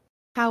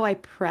how I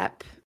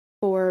prep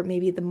for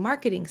maybe the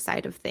marketing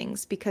side of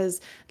things, because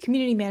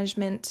community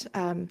management,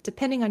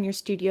 depending on your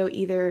studio,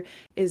 either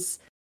is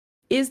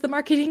the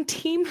marketing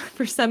team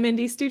for some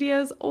indie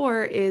studios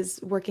or is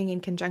working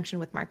in conjunction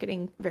with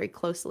marketing very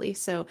closely.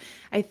 So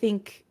I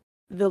think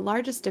the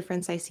largest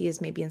difference I see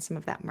is maybe in some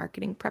of that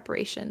marketing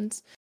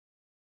preparations.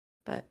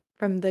 But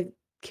from the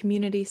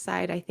community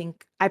side, I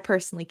think I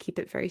personally keep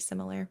it very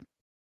similar.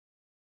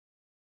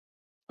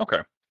 Okay.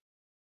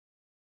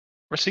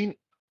 Racine,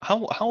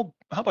 how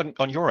about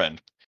on your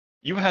end?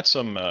 You had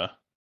some.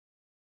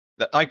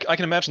 I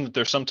can imagine that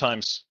there's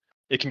sometimes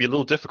it can be a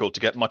little difficult to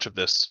get much of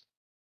this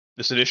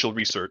initial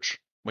research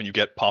when you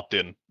get popped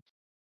in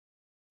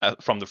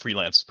from the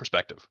freelance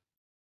perspective.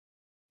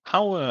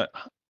 How?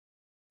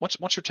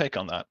 What's your take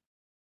on that?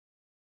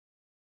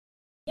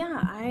 Yeah,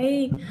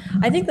 I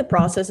think the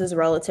process is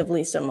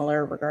relatively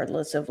similar,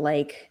 regardless of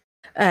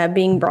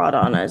being brought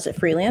on as a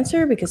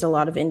freelancer, because a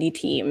lot of indie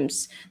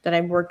teams that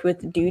I've worked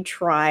with do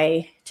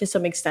try to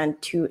some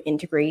extent to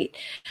integrate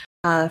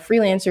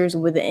freelancers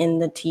within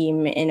the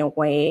team in a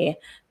way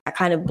that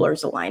kind of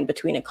blurs the line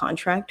between a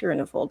contractor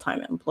and a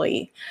full-time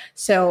employee.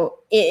 So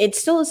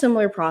it's still a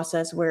similar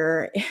process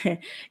where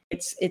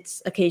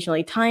it's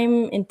occasionally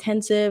time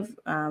intensive.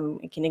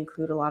 It can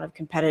include a lot of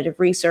competitive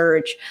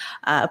research,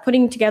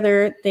 putting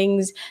together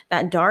things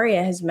that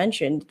Daria has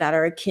mentioned that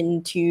are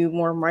akin to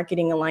more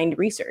marketing aligned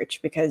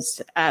research,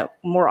 because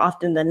more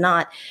often than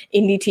not,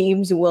 indie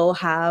teams will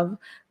have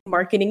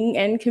marketing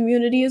and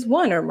community is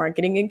one, or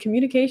marketing and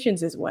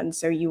communications is one.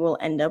 So you will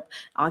end up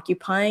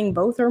occupying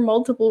both or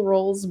multiple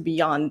roles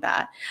beyond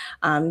that.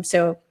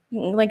 So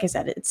like I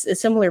said, it's a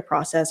similar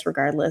process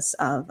regardless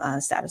of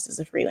status as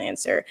a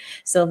freelancer,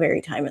 still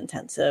very time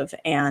intensive.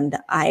 And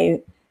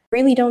I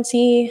really don't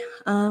see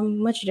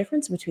much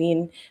difference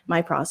between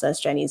my process,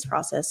 Jenny's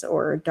process,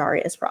 or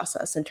Daria's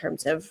process in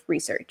terms of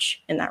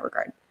research in that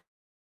regard.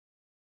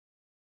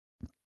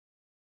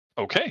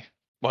 Okay.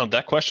 Well,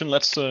 that question,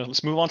 let's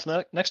move on to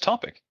the next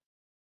topic.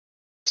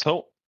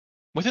 So,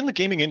 within the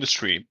gaming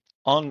industry,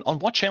 on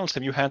what channels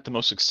have you had the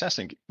most success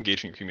in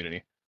engaging your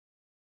community?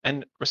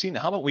 And Racine,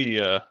 how about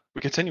we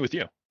continue with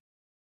you?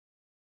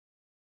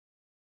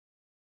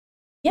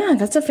 Yeah,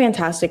 that's a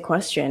fantastic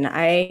question.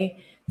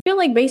 I feel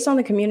like based on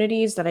the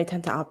communities that I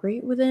tend to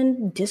operate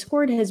within,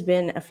 Discord has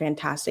been a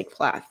fantastic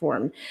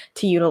platform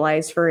to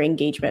utilize for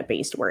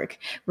engagement-based work,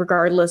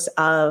 regardless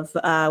of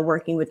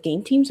working with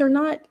game teams or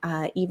not.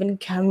 Even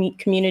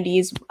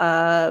communities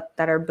that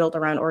are built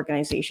around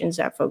organizations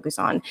that focus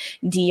on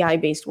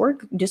DI-based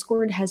work,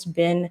 Discord has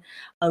been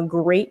a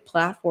great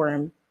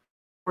platform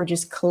for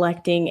just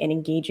collecting and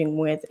engaging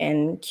with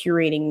and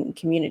curating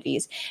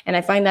communities. And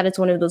I find that it's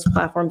one of those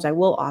platforms I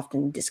will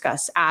often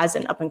discuss as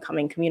an up and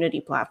coming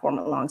community platform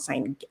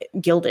alongside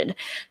Gilded,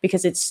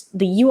 because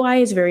the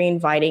UI is very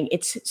inviting.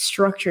 It's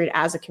structured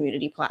as a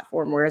community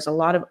platform, whereas a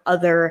lot of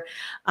other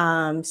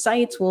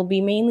sites will be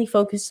mainly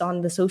focused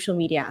on the social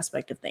media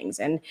aspect of things.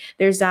 And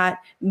there's that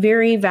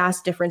very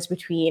vast difference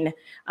between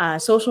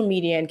social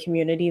media and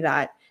community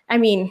that, I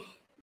mean,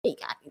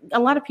 a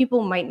lot of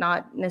people might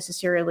not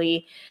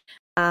necessarily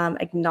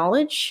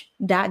acknowledge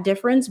that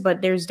difference,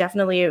 but there's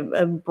definitely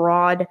a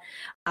broad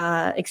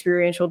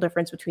experiential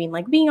difference between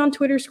like being on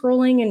Twitter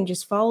scrolling and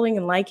just following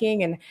and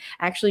liking, and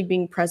actually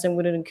being present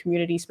within a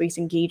community space,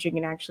 engaging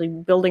and actually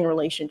building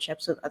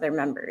relationships with other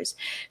members.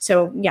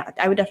 So yeah,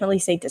 I would definitely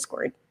say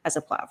Discord as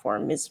a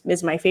platform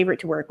is my favorite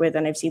to work with,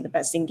 and I've seen the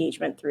best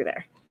engagement through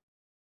there.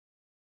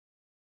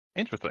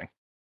 Interesting.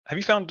 Have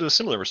you found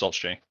similar results,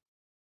 Jay?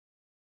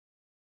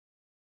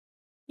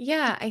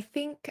 Yeah, I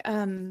think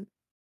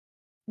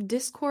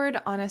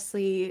Discord,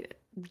 honestly,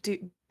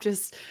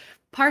 just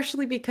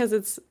partially because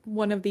it's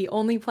one of the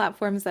only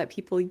platforms that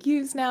people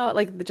use now,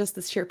 like just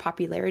the sheer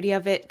popularity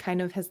of it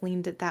kind of has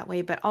leaned it that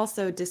way. But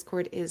also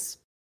Discord is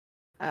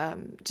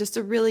just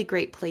a really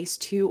great place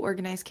to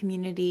organize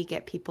community,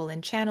 get people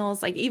in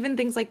channels, like even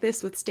things like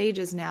this with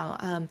stages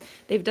now.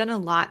 They've done a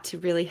lot to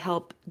really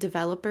help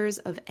developers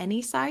of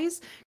any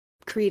size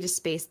create a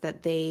space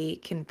that they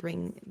can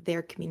bring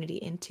their community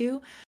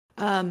into.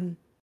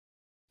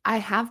 I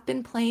have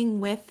been playing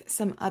with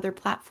some other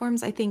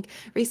platforms. I think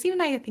Racine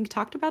and I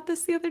talked about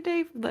this the other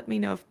day. Let me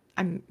know if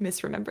I'm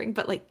misremembering,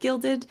 but like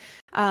Gilded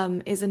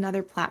is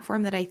another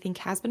platform that I think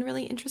has been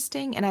really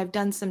interesting. And I've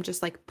done some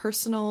just like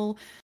personal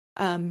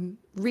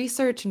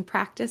research and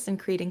practice in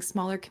creating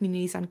smaller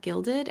communities on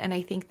Gilded. And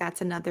I think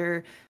that's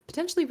another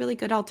potentially really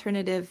good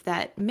alternative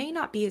that may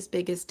not be as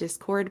big as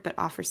Discord, but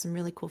offers some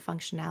really cool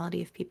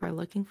functionality if people are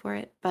looking for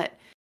it. But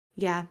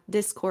yeah,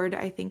 Discord,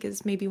 I think,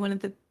 is maybe one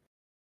of the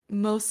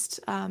most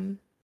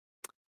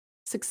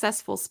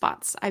successful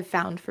spots I've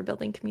found for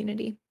building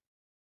community.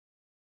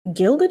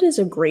 Gilded is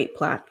a great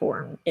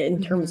platform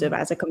in terms of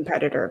as a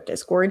competitor of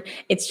Discord.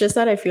 It's just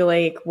that I feel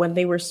like when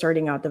they were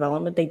starting out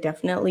development, they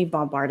definitely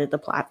bombarded the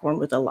platform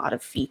with a lot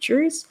of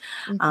features,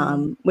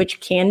 which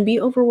can be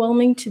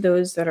overwhelming to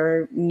those that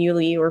are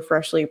newly or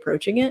freshly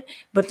approaching it.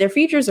 But their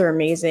features are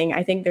amazing.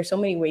 I think there's so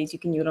many ways you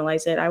can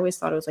utilize it. I always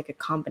thought it was like a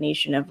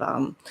combination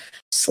of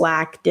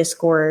Slack,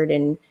 Discord,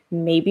 and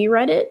maybe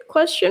Reddit ?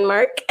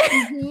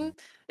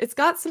 It's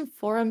got some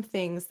forum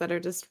things that are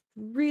just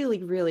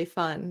really, really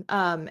fun.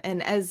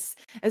 And as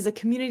a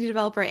community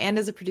developer and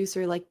as a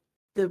producer, like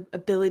the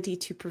ability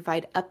to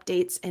provide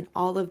updates and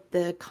all of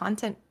the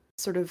content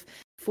sort of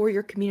for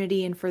your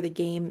community and for the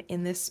game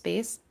in this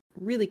space,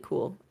 really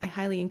cool. I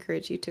highly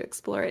encourage you to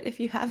explore it if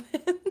you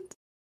haven't.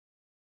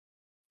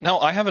 Now,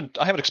 I haven't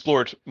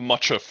explored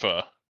much of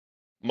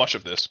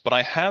this, but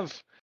I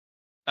have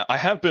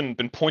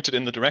been pointed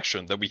in the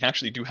direction that we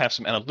actually do have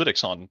some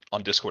analytics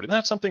on Discord, and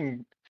that's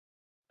something.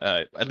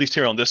 At least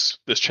here on this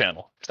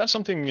channel. Is that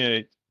something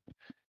you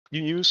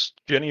use,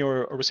 Jenny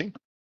or Racine?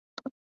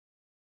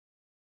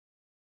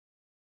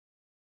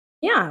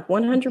 Yeah,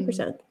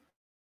 100%.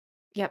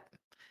 Yep.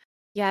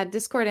 Yeah,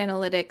 Discord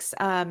analytics,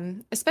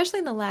 especially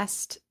in the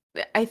last,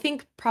 I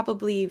think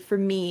probably for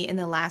me in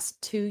the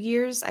last 2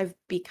 years, I've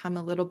become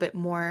a little bit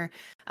more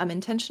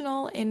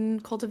intentional in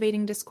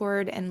cultivating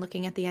Discord and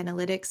looking at the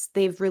analytics.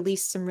 They've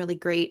released some really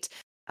great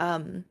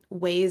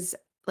ways,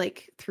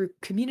 like through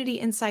community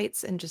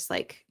insights and just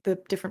like the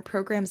different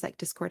programs that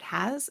Discord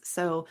has.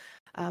 So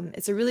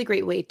it's a really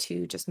great way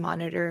to just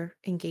monitor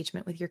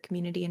engagement with your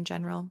community in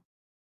general.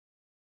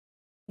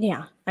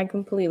 Yeah, I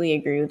completely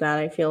agree with that.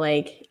 I feel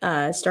like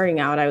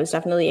starting out, I was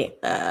definitely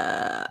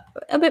a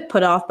bit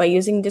put off by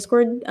using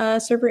Discord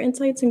server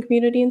insights and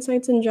community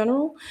insights in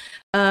general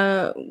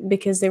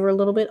because they were a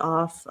little bit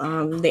off.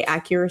 The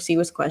accuracy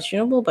was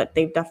questionable, but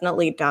they've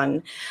definitely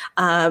done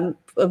a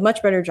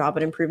much better job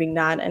at improving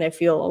that. And I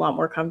feel a lot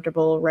more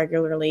comfortable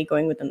regularly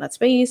going within that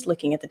space,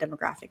 looking at the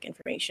demographic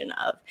information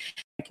of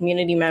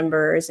community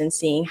members and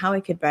seeing how I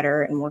could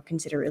better and more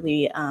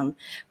considerately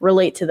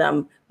relate to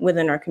them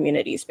within our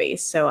community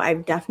space. So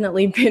I've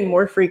definitely been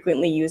more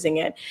frequently using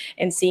it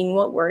and seeing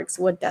what works,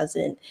 what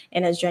doesn't.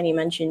 And as Jenny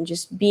mentioned,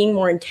 just being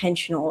more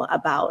intentional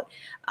about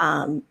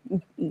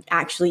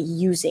actually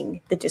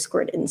using the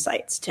Discord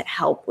insights to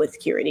help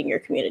with curating your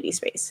community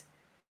space.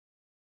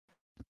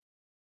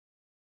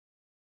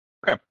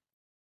 Okay.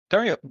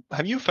 Daria,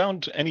 have you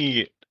found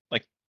any,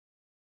 like,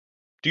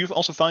 do you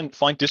also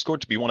find Discord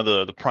to be one of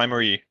the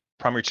primary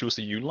tools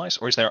that you utilize,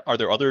 or are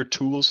there other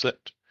tools that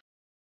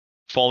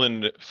fall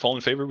in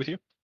favor with you?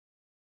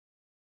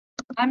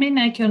 I mean,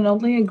 I can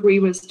only agree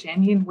with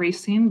Jenny and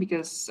Racing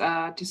because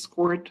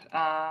Discord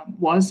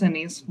was and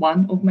is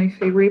one of my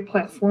favorite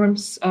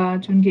platforms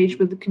to engage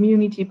with the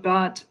community.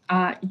 But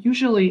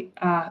usually,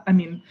 I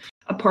mean,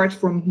 apart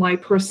from my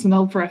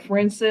personal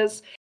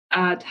preferences,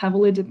 it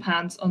heavily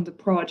depends on the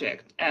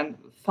project and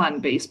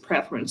fan-based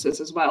preferences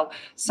as well.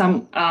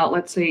 Some,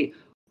 let's say,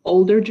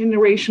 older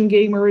generation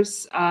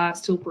gamers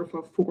still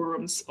prefer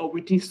forums over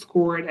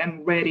Discord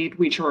and Reddit,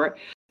 which are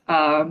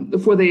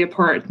for their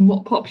part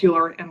more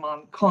popular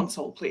among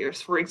console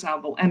players, for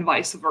example, and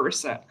vice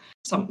versa.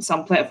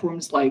 Some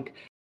platforms like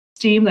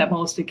Steam that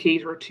mostly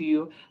cater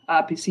to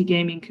PC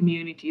gaming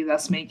community,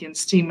 thus making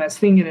Steam a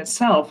thing in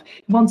itself.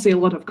 You won't see a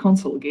lot of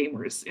console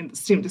gamers in the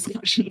Steam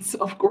discussions,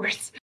 of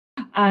course.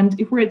 And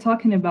if we're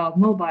talking about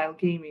mobile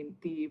gaming,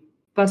 the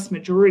vast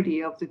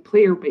majority of the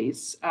player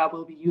base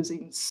will be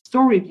using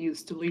story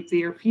views to leave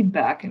their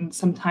feedback and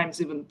sometimes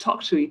even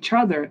talk to each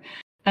other.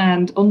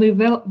 And only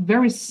a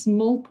very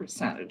small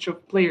percentage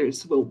of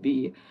players will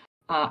be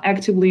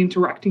actively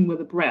interacting with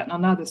the brand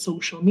on other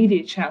social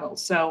media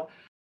channels. So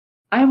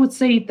I would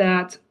say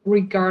that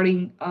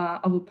regarding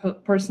our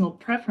personal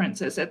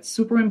preferences, it's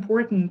super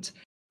important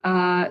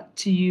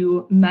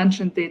to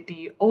mention that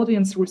the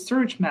audience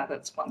research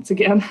methods, once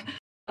again,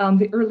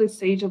 the early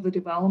stage of the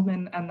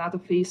development and other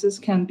phases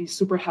can be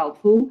super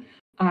helpful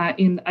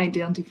in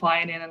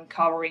identifying and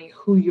uncovering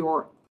who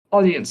your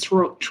audience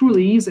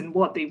truly is and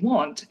what they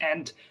want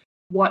and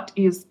what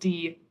is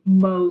the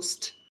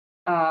most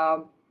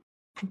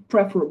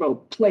preferable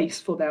place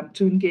for them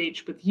to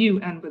engage with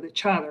you and with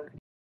each other,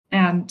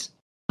 and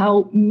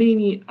how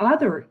many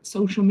other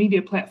social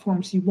media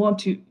platforms you want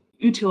to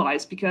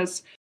utilize,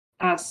 because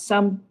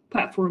some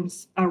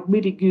platforms are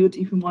really good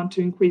if you want to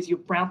increase your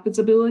brand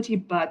visibility,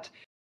 but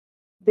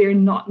they're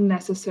not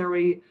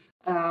necessarily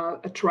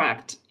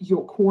attract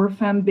your core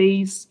fan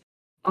base.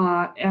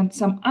 And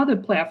some other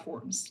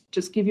platforms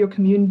just give your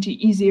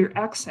community easier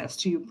access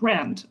to your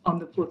brand on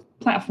the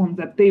platform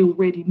that they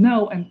already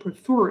know and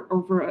prefer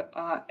over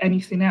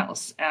anything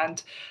else.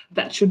 And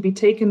that should be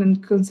taken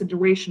into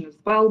consideration as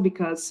well,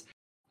 because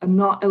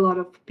not a lot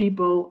of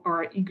people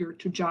are eager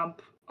to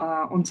jump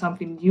on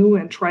something new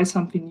and try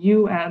something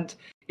new. And,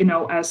 you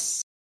know,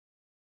 as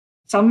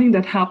something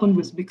that happened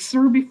with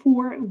Mixer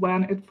before,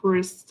 when at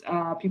first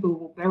people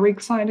were very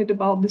excited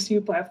about this new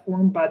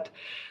platform, but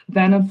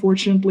then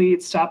unfortunately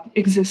it stopped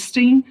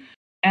existing,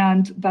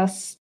 and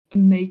thus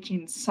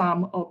making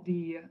some of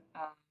the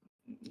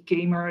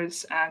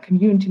gamers and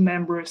community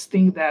members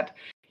think that,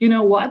 you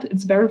know what,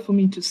 it's better for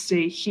me to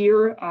stay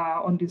here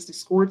on this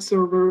Discord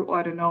server, or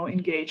I don't know,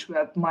 engage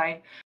with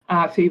my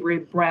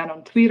favorite brand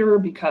on Twitter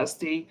because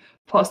they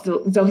post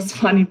those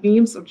funny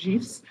memes or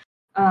GIFs.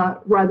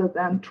 Rather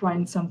than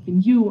trying something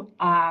new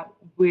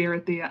where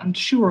they are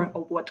unsure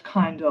of what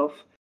kind of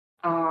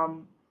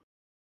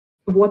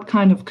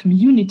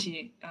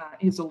community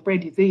is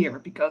already there,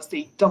 because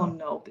they don't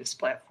know this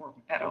platform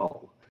at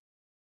all.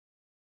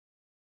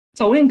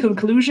 So in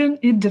conclusion,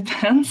 it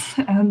depends,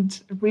 and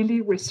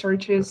really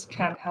researchers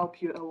can help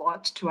you a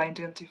lot to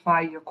identify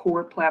your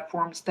core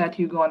platforms that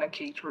you're going to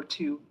cater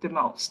to the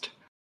most.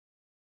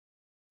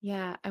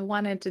 Yeah, I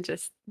wanted to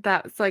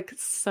that's like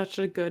such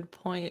a good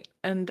point,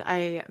 and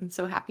I am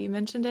so happy you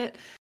mentioned it.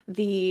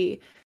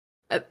 The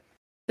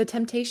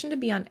temptation to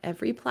be on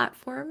every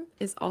platform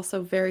is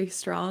also very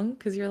strong,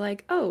 because you're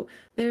like, oh,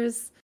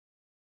 there's,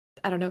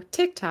 I don't know,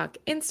 TikTok,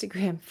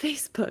 Instagram,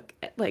 Facebook,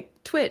 like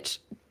Twitch.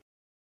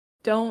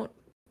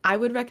 I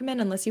would recommend,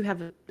 unless you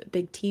have a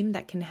big team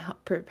that can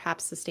help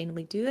perhaps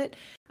sustainably do it,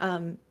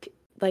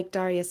 like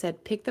Daria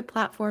said, pick the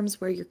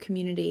platforms where your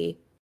community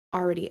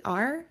already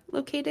are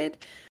located.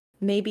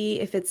 Maybe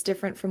if it's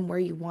different from where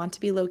you want to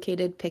be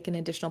located, pick an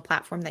additional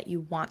platform that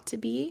you want to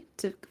be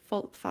to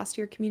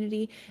foster your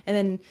community, and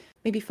then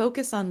maybe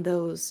focus on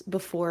those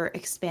before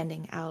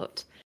expanding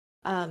out.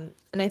 And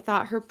I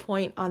thought her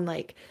point on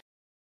like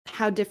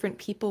how different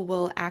people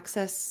will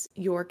access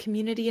your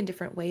community in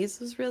different ways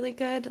was really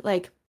good.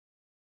 Like,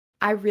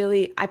 I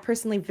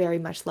personally very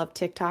much love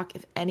TikTok.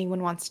 If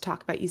anyone wants to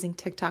talk about using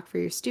TikTok for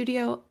your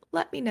studio,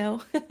 let me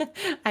know.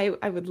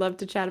 I would love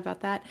to chat about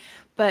that.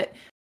 But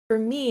for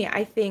me,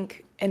 I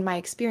think in my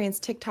experience,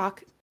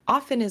 TikTok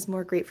often is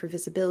more great for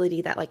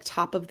visibility, that like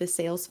top of the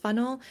sales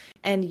funnel,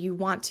 and you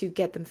want to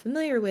get them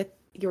familiar with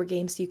your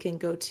game so you can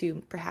go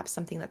to perhaps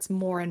something that's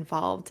more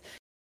involved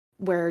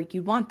where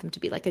you want them to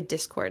be, like a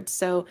Discord.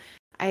 So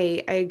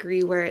I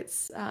agree where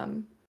it's,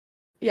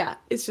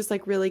 it's just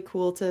like really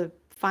cool to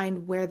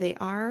find where they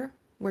are,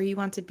 where you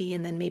want to be,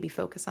 and then maybe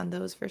focus on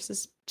those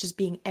versus just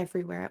being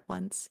everywhere at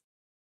once.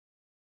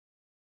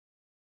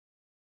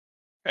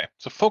 Okay,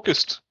 so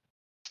focused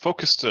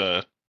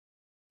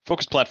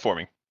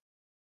platforming.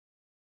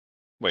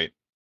 Wait,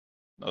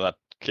 no, that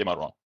came out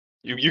wrong.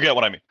 You get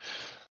what I mean.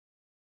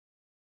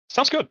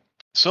 Sounds good.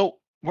 So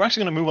we're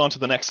actually going to move on to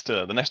the next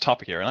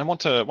topic here, and I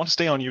want to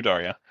stay on you,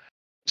 Daria.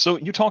 So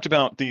you talked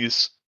about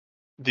these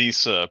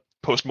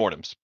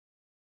postmortems,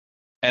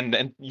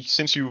 and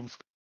since you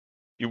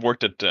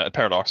worked at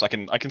Paradox, I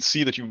can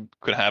see that you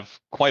could have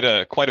quite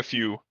a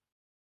few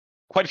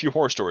quite a few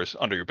horror stories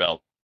under your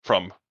belt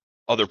from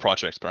other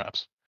projects,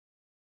 perhaps.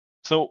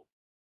 So,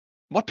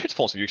 what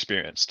pitfalls have you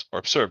experienced or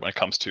observed when it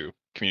comes to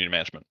community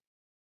management?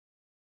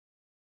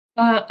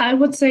 I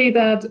would say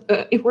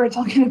that if we're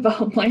talking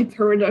about my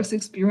Paradox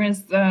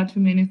experience, too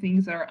many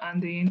things are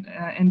on the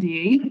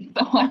NDA.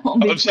 So I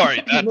won't I'm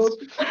sorry, able-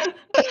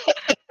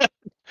 that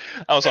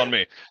was on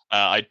me.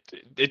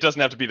 It doesn't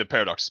have to be the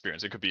Paradox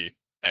experience. It could be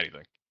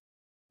anything.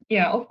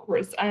 Yeah, of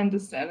course, I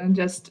understand. And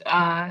just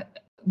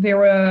there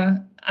were,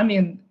 I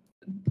mean,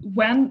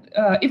 when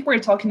if we're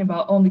talking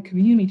about only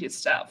community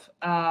stuff,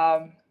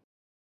 I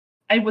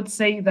would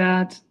say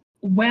that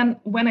when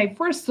I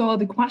first saw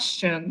the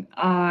question,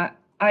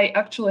 I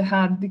actually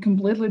had the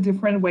completely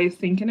different way of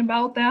thinking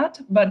about that.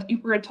 But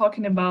if we're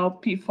talking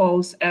about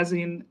pitfalls as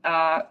in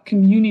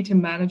community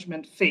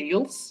management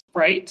fails,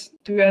 right?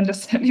 Do you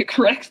understand it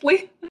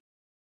correctly?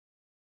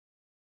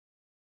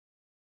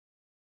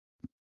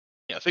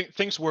 Yeah, I think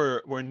things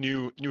where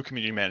new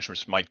community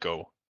managers might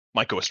go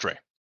astray.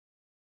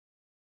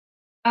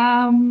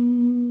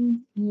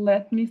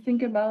 Let me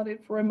think about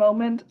it for a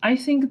moment. I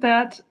think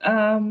that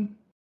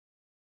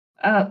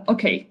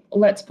okay,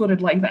 let's put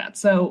it like that.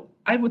 So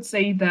I would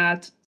say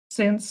that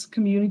since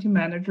community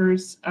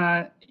managers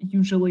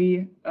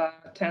usually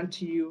tend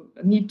to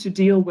need to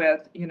deal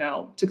with,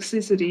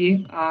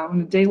 toxicity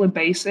on a daily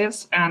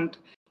basis, and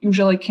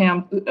usually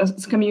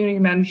as community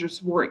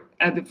managers work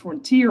at the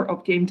frontier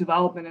of game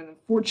development, and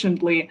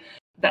unfortunately,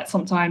 that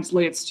sometimes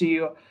leads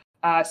to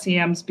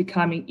CMs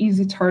becoming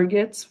easy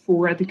targets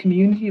for the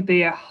community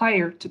they are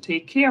hired to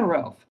take care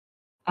of.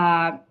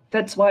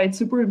 That's why it's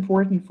super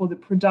important for the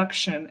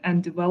production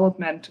and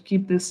development to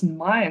keep this in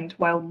mind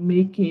while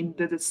making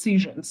the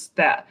decisions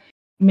that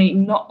may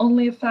not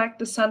only affect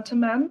the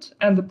sentiment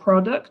and the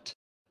product,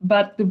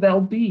 but the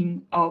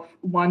well-being of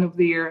one of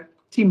their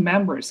team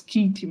members,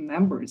 key team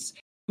members,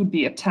 could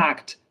be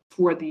attacked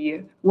for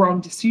the wrong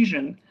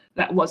decision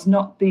that was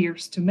not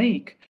theirs to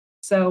make.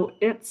 So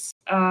it's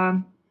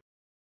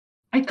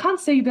I can't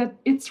say that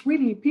it's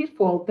really a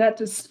pitfall.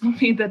 That is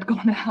something that's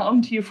gonna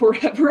haunt you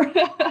forever,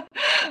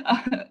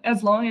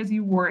 as long as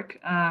you work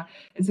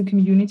as a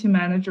community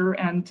manager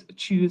and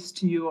choose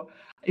to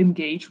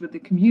engage with the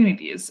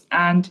communities.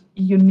 And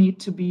you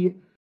need to be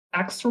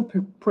extra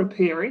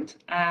prepared,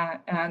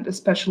 and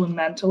especially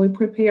mentally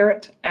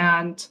prepared.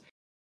 And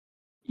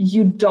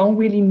you don't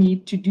really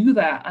need to do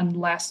that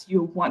unless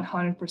you're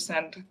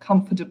 100%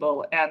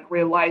 comfortable and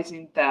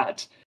realizing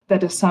that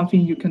is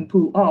something you can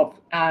pull off,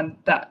 and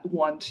that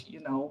won't,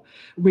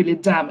 really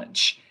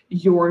damage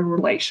your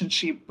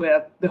relationship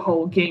with the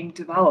whole game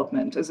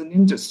development as an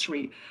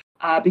industry.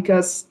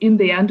 Because in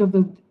the end of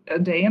the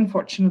day,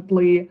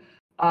 unfortunately,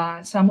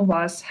 some of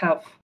us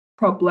have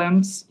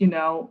problems.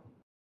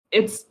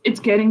 It's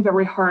getting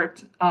very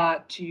hard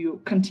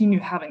to continue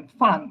having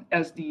fun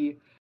as the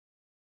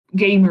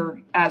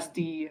gamer, as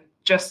the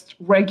just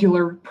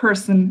regular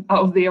person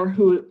out there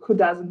who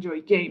does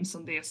enjoy games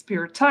on their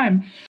spare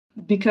time,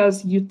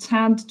 because you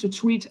tend to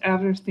treat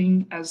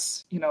everything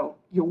as,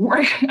 your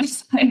work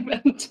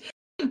assignment.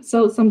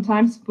 So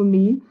sometimes for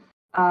me,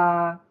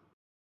 I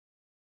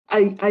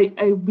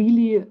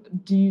really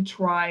do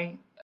try,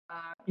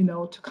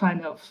 to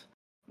kind of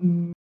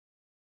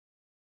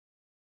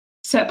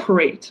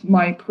separate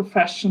my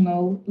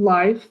professional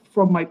life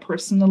from my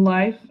personal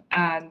life.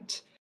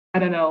 And I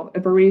don't know, a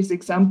very easy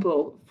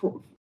example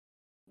for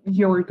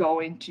you're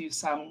going to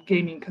some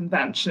gaming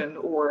convention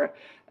or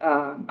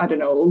I don't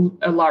know,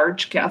 a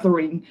large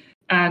gathering,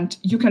 and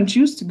you can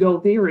choose to go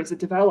there as a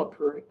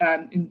developer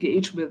and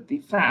engage with the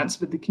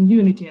fans, with the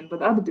community, and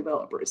with other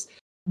developers.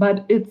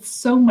 But it's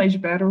so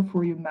much better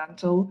for your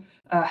mental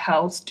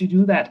health to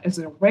do that as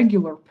a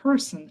regular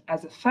person,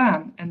 as a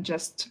fan, and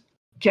just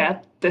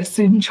get this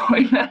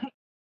enjoyment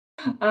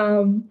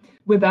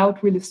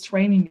without really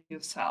straining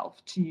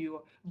yourself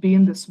to be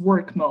in this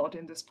work mode,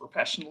 in this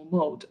professional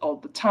mode all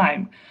the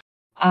time.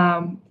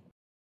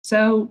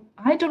 So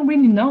I don't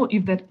really know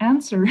if that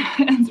answers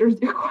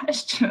your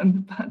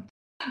question, but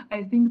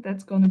I think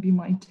that's going to be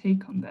my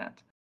take on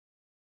that.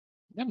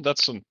 Yeah,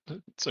 it's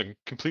a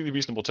completely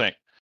reasonable take.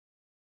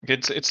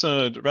 It's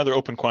a rather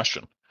open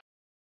question.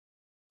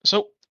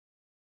 So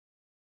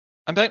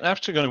I'm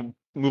actually going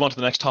to move on to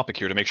the next topic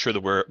here to make sure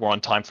that we're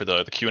on time for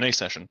the Q&A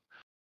session.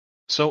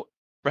 So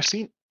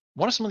Racine,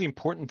 what are some of the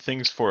important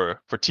things for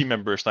team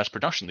members /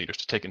 production leaders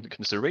to take into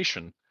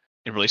consideration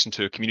in relation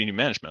to community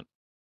management?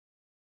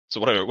 So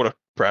what are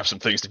perhaps some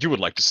things that you would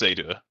like to say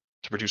to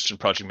producers and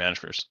project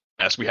managers,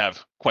 as we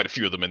have quite a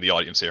few of them in the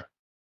audience here?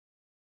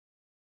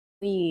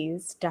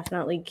 Please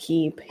definitely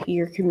keep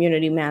your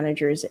community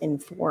managers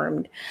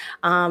informed.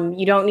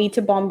 You don't need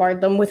to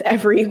bombard them with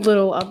every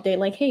little update,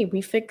 like, hey,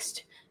 we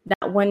fixed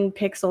that one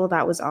pixel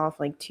that was off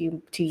like two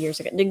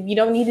years ago. You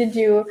don't need to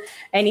do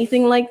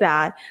anything like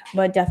that,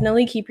 but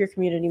definitely keep your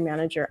community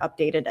manager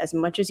updated as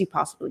much as you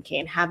possibly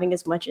can, having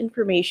as much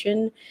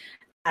information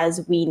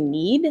as we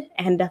need,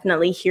 and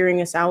definitely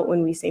hearing us out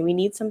when we say we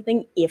need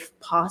something, if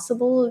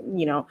possible.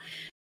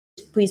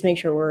 Please make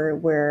sure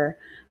we're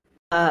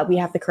we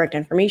have the correct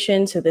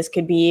information. So this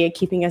could be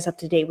keeping us up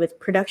to date with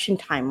production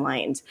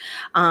timelines,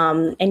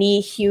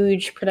 any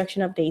huge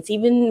production updates,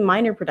 even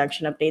minor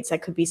production updates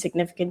that could be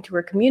significant to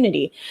our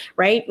community,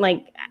 right?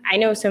 Like I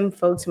know some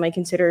folks might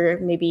consider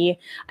maybe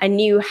a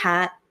new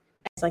hat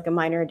as like a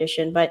minor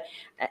addition, but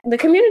the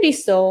community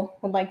still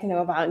would like to know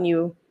about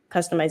new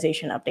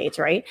customization updates,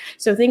 right?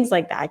 So things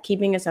like that,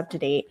 keeping us up to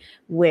date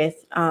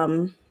with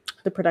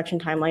the production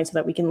timeline so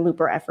that we can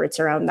loop our efforts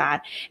around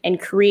that and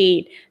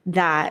create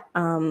that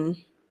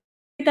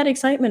that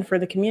excitement for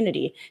the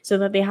community so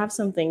that they have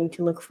something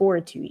to look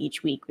forward to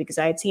each week. Because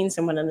I had seen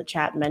someone in the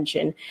chat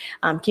mention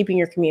keeping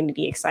your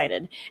community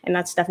excited, and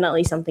that's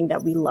definitely something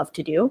that we love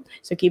to do.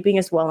 So keeping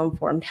us well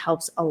informed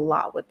helps a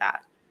lot with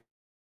that.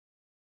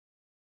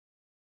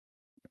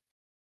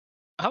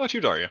 How about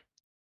you, Daria?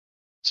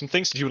 Some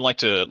things that you would like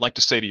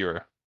to say to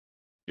your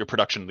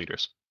production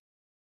leaders.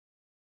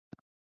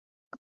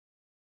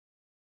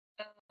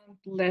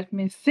 Let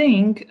me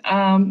think.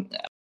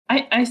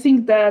 I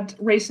think that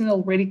Racing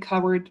already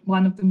covered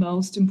one of the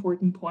most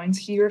important points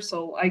here,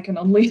 so I can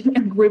only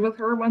agree with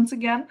her once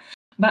again.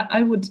 But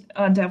I would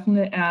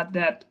definitely add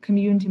that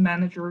community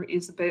manager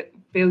is a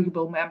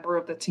valuable member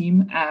of the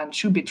team and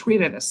should be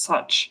treated as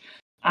such.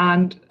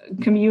 And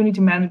community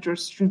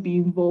managers should be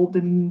involved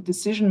in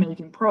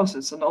decision-making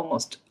process on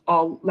almost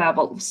all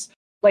levels.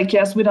 Like,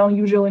 yes, we don't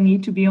usually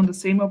need to be on the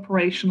same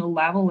operational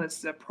level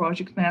as the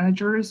project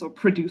managers or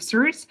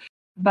producers,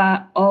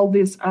 but all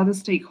these other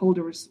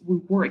stakeholders we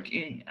work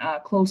in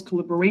close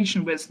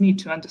collaboration with need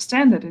to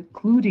understand that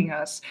including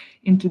us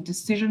into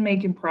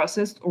decision-making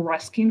process or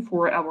asking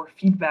for our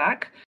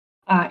feedback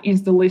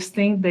is the least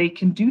thing they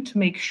can do to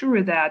make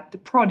sure that the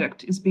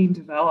product is being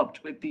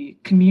developed with the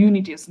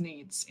community's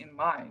needs in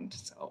mind.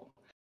 So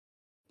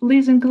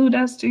please include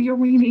us to your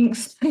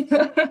meetings.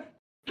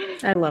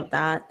 I love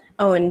that.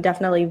 Oh, and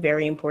definitely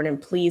very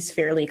important. Please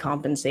fairly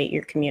compensate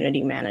your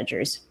community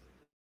managers.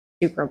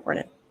 Super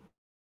important.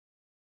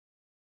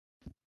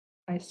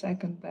 I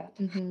second that.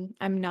 Mm-hmm.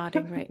 I'm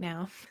nodding right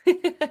now.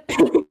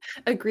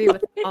 Agree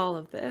with all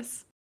of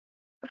this.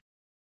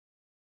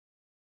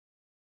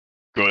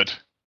 Good.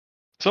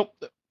 So,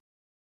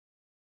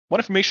 what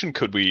information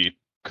could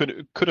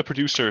a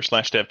producer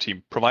 / dev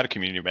team provide a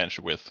community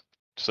manager with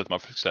to set them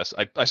up for success?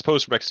 I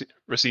suppose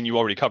Racine, you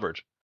already covered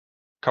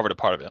a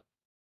part of it.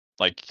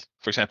 Like,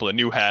 for example, a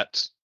new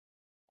hat,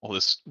 all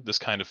this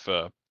kind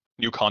of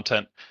new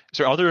content. Is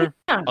there other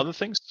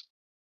things?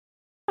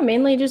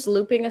 Mainly just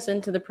looping us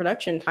into the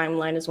production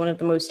timeline is one of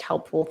the most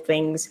helpful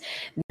things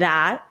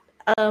that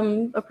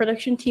a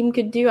production team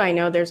could do. I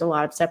know there's a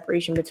lot of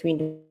separation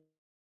between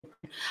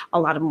a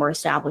lot of more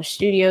established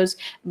studios,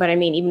 but I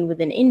mean, even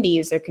within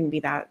indies, there can be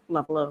that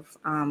level of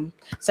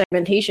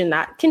segmentation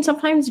that can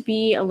sometimes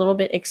be a little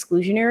bit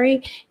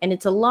exclusionary. And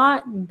it's a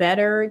lot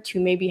better to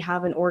maybe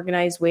have an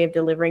organized way of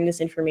delivering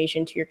this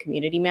information to your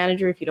community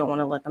manager if you don't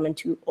want to let them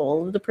into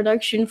all of the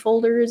production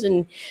folders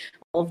and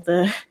all of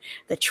the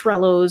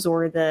Trellos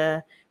or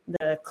the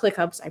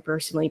ClickUps. I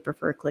personally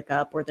prefer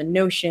ClickUp, or the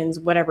Notions,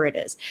 whatever it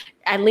is.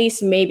 At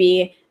least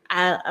maybe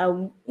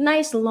a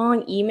nice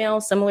long email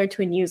similar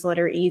to a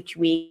newsletter each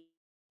week,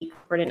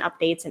 important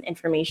updates and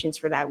informations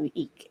for that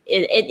week.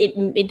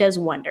 It does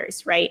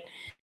wonders, right?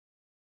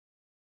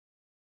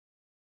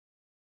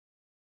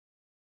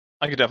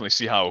 I could definitely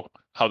see how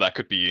that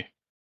could be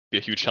a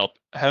huge help.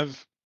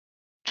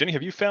 Jenny,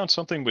 have you found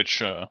something which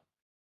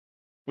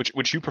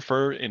you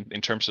prefer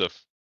in terms of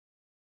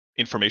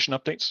information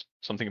updates?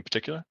 Something in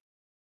particular?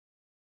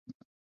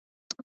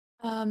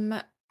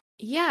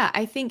 Yeah,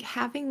 I think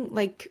having,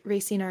 like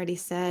Racine already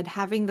said,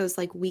 having those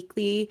like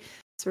weekly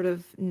sort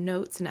of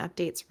notes and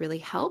updates really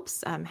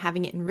helps.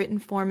 Having it in written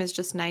form is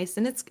just nice.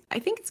 And I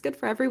think it's good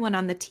for everyone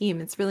on the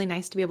team. It's really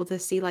nice to be able to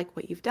see like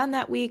what you've done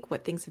that week,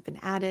 what things have been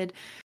added.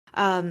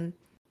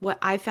 What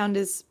I found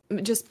is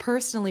just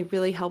personally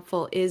really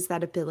helpful is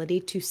that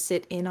ability to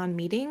sit in on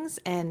meetings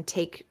and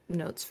take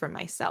notes for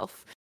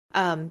myself.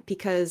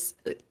 Because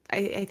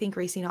I think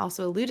Racine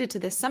also alluded to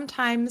this.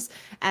 Sometimes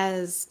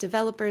as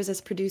developers, as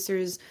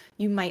producers,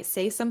 you might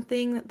say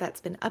something that's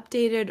been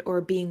updated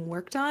or being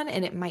worked on,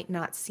 and it might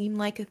not seem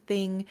like a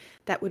thing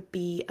that would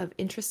be of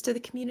interest to the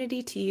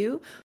community, to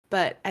you.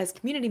 But as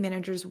community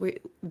managers,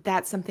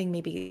 that's something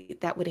maybe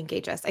that would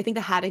engage us. I think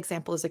the hat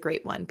example is a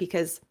great one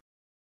because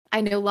I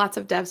know lots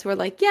of devs who are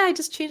like, yeah, I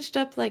just changed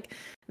up like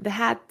the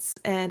hats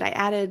and I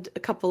added a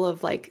couple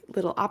of like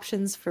little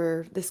options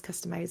for this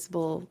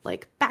customizable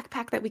like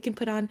backpack that we can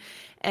put on.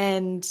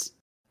 And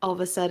all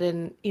of a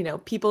sudden,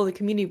 people in the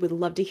community would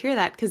love to hear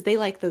that because they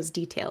like those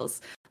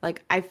details.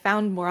 Like I've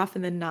found more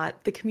often than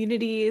not, the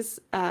communities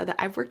that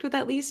I've worked with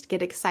at least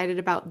get excited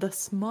about the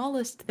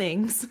smallest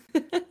things,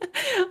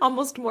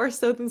 almost more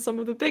so than some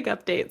of the big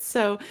updates.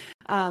 So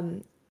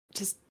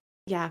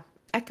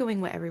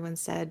echoing what everyone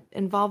said,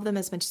 involve them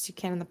as much as you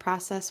can in the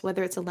process,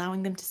 whether it's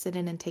allowing them to sit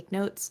in and take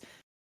notes,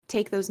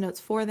 take those notes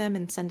for them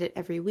and send it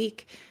every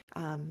week,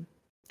 and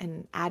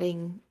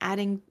adding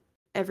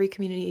every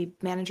community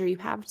manager you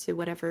have to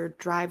whatever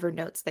drive or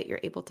notes that you're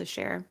able to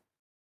share.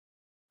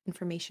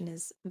 Information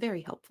is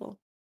very helpful.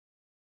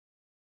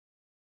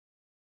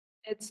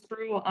 It's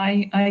true.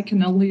 I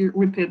can only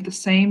repeat the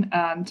same,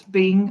 and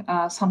being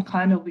some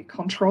kind of a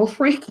control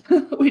freak,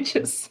 which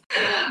is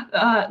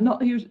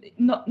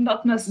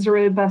not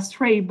necessarily the best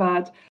trait,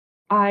 but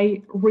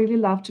I really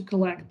love to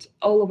collect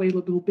all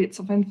available bits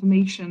of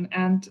information,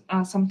 and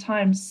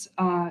sometimes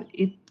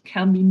it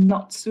can be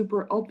not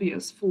super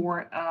obvious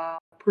for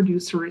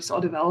producers or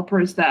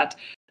developers that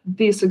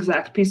this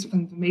exact piece of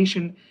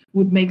information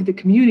would make the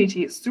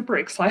community super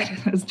excited,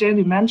 as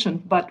Jenny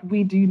mentioned. But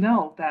we do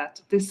know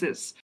that this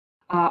is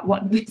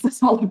what this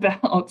is all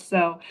about.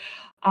 So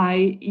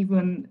I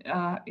even,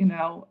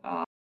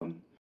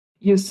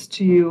 used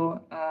to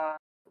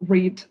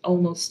read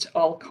almost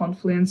all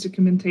Confluence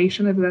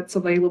documentation if that's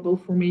available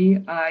for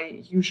me.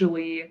 I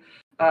usually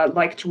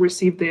like to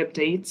receive the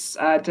updates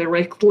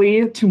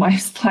directly to my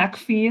Slack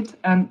feed,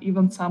 and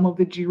even some of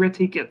the Jira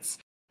tickets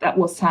that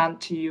was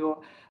sent to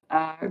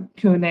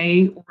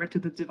Q&A or to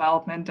the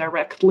development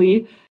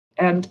directly.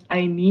 And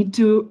I need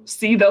to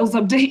see those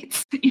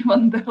updates,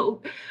 even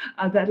though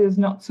that is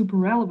not super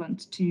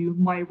relevant to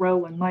my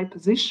role and my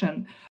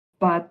position.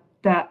 But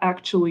that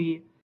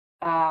actually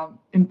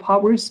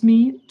empowers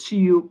me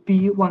to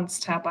be one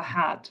step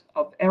ahead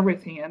of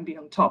everything and be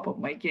on top of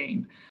my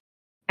game.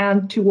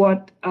 And to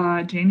what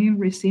Jenny and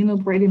Racine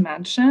already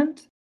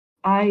mentioned,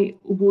 I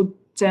would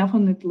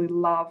definitely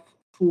love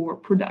for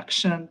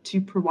production to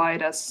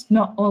provide us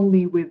not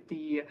only with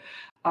the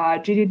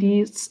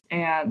GDDs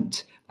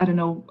and, I don't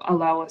know,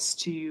 allow us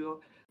to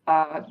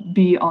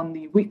be on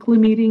the weekly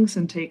meetings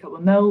and take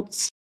our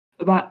notes,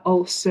 but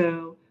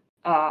also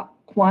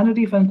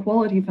quantitative and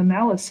qualitative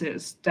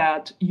analysis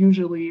that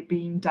usually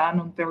being done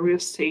on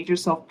various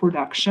stages of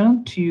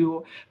production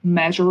to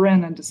measure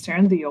and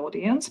understand the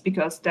audience,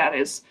 because that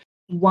is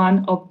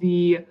one of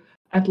the,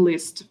 at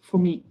least for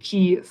me,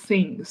 key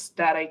things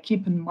that I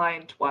keep in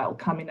mind while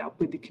coming up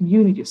with the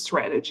community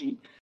strategy.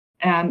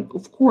 And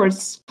of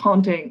course,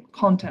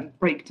 content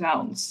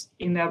breakdowns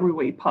in every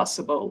way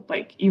possible.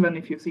 Like, even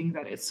if you think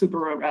that it's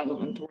super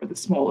irrelevant or the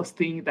smallest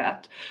thing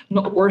that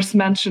not worth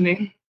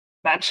mentioning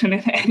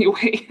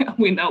anyway.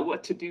 We know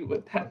what to do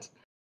with that.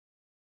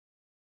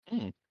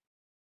 So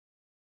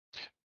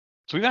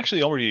we've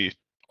actually already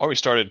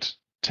started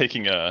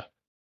taking a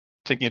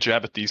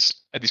jab at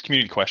these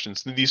community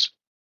questions. And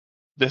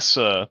this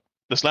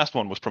last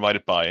one was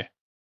provided by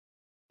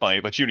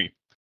Junie.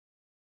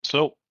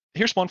 So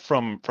here's one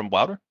from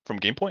Wouter from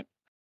GamePoint.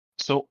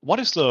 So what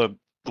is the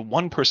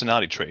one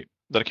personality trait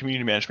that a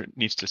community management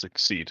needs to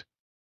succeed?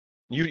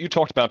 You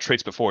talked about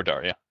traits before,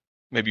 Daria.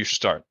 Maybe you should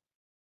start.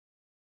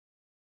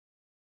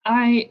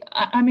 I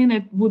mean,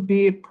 it would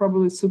be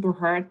probably super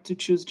hard to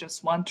choose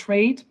just one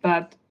trait,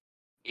 but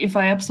if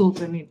I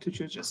absolutely need to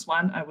choose just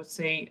one, I would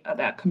say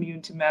that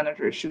community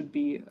manager should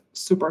be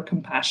super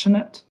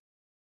compassionate.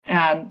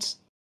 And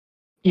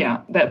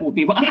yeah, that would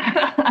be one.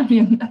 I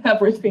mean,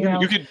 everything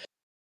else.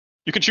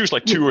 You could choose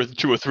like two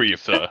or three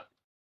if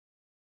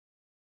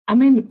I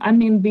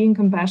mean, being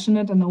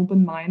compassionate and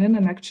open-minded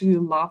and actually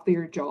love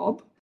their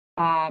job,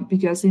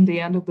 because in the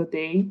end of the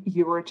day,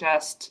 you are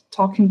just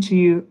talking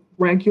to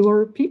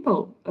regular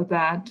people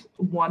that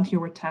want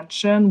your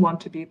attention,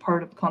 want to be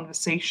part of the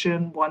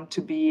conversation, want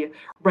to be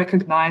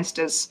recognized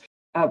as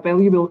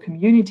valuable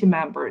community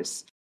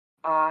members.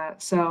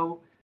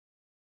 So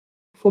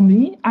for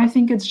me, I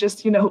think it's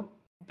just,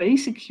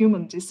 basic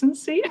human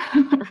decency,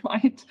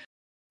 right?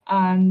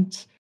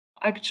 And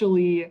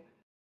actually,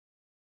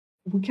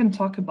 we can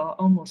talk about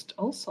almost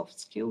all soft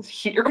skills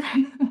here.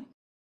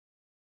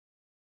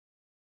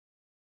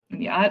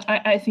 Yeah,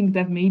 I think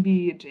that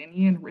maybe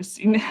Jenny and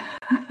Racine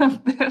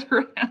have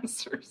better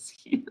answers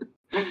here.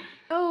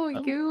 Oh,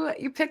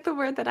 you picked the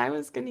word that I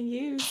was going to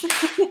use.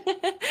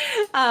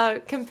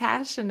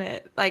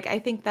 Compassionate. Like, I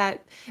think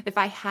that if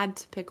I had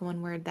to pick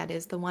one word, that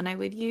is the one I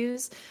would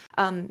use.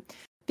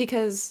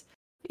 Because,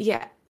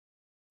 yeah,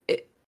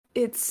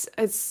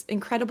 it's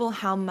incredible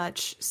how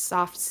much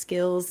soft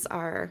skills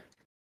are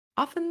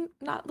often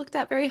not looked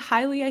at very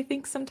highly, I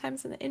think,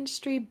 sometimes in the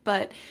industry,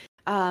 but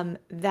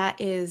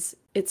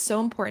it's so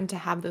important to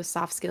have those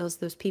soft skills,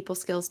 those people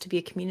skills to be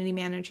a community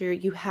manager.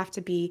 You have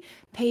to be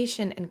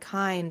patient and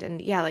kind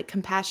and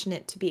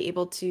compassionate to be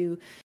able to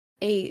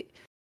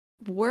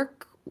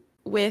work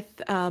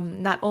with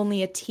not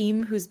only a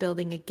team who's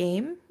building a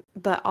game,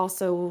 but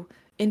also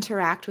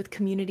interact with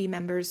community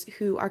members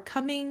who are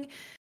coming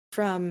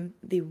from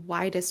the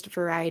widest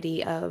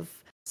variety of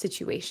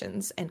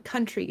situations and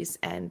countries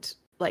and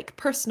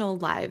personal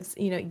lives.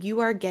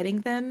 You are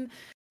getting them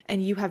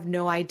and you have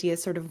no idea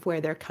sort of where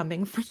they're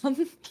coming from.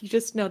 You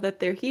just know that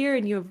they're here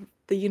and you have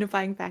the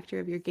unifying factor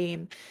of your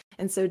game.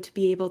 And so to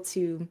be able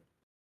to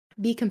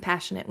be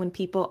compassionate when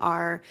people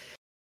are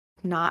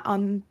not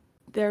on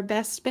their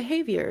best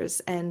behaviors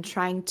and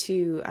trying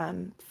to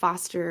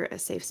foster a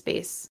safe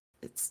space,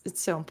 it's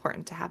so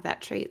important to have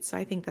that trait. So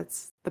I think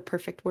that's the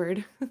perfect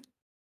word.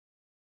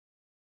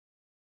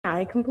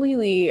 I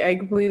completely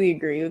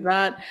agree with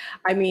that.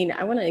 I mean,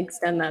 I want to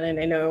extend that, and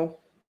I know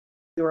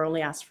you were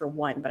only asked for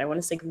one, but I want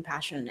to say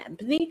compassion and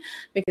empathy,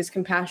 because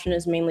compassion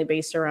is mainly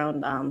based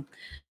around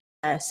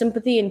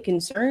sympathy and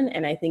concern.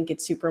 And I think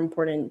it's super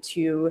important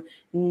to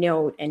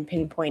note and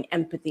pinpoint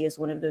empathy as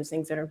one of those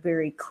things that are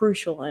very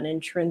crucial and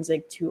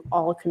intrinsic to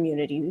all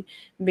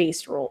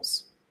community-based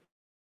roles.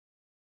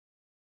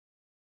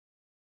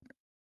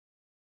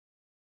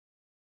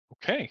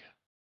 Okay.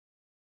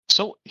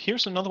 So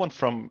here's another one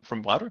from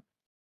Wouter,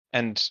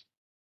 and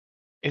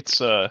it's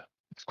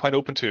quite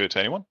open to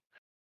anyone.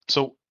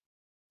 So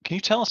can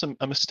you tell us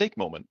a mistake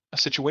moment, a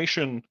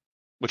situation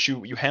which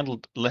you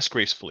handled less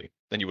gracefully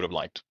than you would have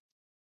liked?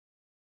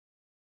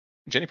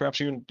 Jenny, perhaps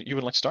you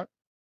would like to start?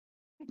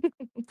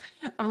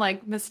 I'm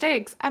like,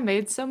 mistakes. I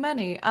made so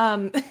many.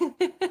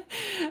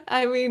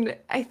 I mean,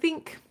 I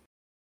think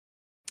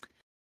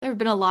there have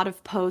been a lot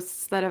of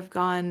posts that have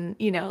gone,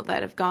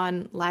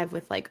 live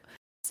with like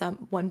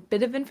one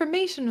bit of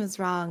information was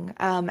wrong.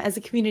 As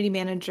a community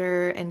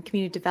manager and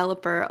community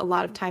developer, a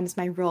lot of times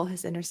my role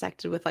has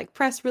intersected with like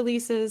press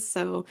releases.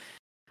 So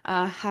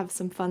have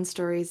some fun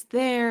stories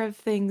there of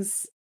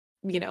things,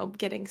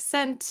 getting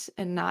sent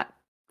and not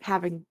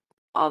having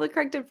all the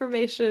correct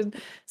information.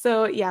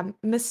 So yeah,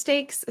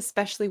 mistakes,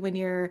 especially when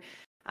you're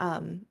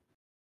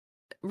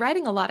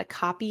writing a lot of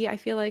copy, I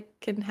feel like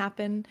can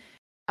happen.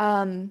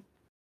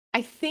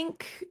 I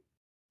think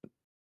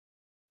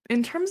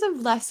in terms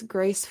of less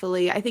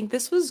gracefully, I think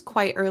this was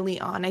quite early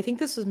on. I think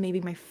this was maybe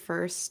my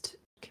first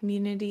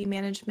community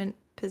management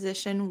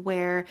position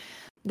where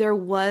there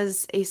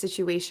was a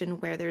situation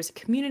where there's a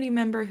community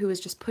member who was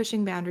just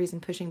pushing boundaries.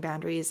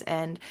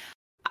 And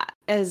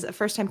as a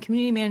first-time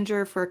community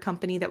manager for a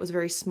company that was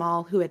very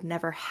small who had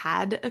never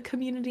had a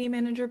community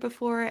manager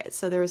before,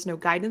 so there was no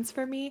guidance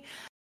for me,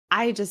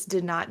 I just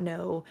did not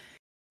know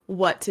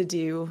what to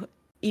do,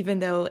 even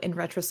though in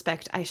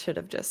retrospect, I should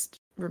have just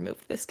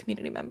removed this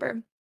community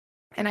member.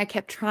 And I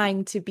kept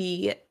trying to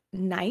be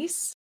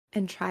nice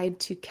and tried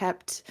to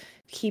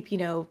keep,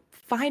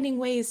 finding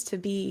ways to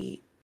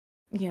be,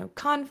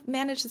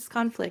 manage this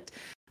conflict.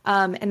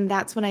 And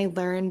that's when I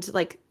learned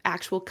like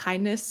actual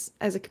kindness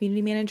as a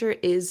community manager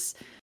is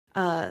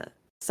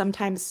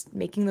sometimes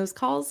making those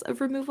calls of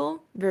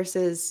removal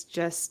versus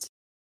just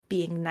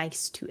being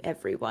nice to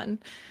everyone.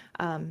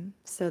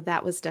 So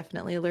that was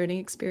definitely a learning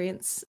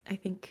experience. I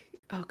think,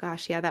 oh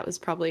gosh, yeah, that was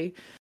probably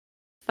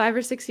 5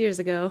 or 6 years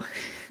ago.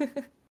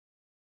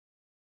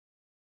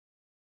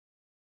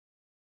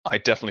 I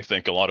definitely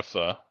think a lot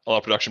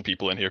of production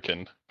people in here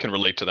can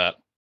relate to that.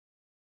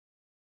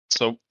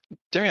 So,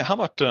 Daria, how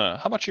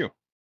about you?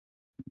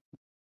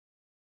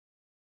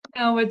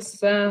 No,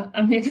 it's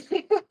I mean,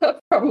 I've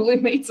probably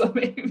made so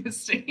many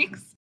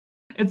mistakes.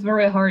 It's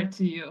very hard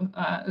to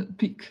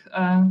pick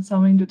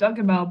something to talk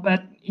about,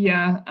 but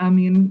yeah, I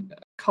mean,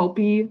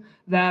 copy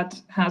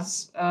that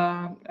has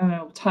I don't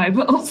know,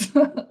 typos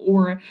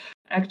or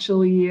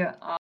actually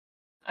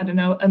I don't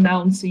know,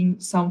 announcing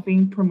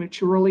something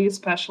prematurely,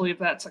 especially if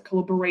that's a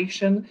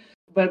collaboration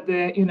with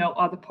the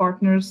other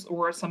partners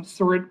or some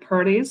third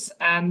parties,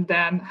 and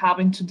then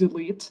having to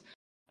delete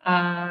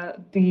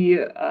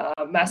the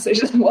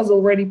message that was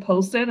already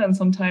posted and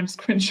sometimes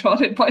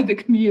screenshotted by the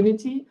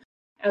community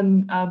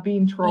and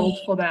being trolled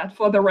for that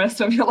for the rest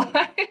of your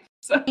life.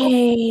 So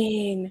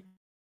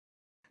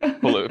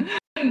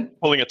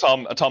pulling a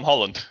Tom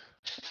Holland.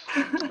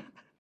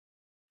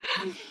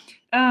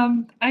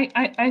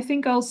 I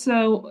think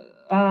also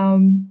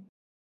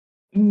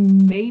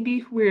maybe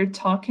if we're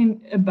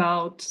talking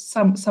about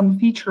some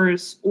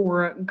features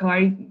or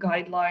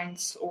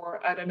guidelines or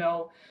I don't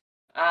know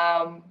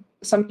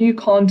some new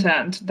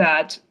content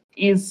that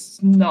is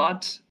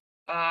not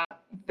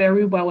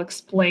very well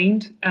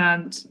explained,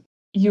 and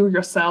you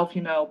yourself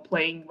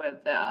playing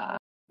with the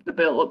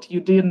build, you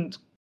didn't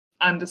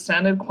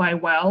understand it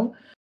quite well,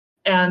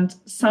 and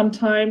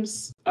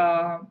sometimes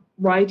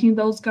writing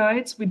those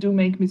guides, we do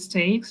make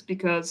mistakes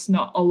because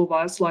not all of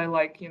us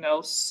like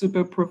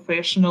super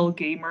professional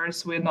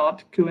gamers. We're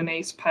not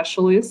Q&A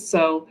specialists,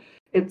 so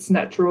it's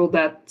natural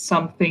that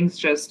some things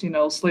just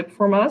slip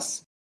from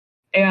us.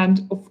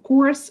 And of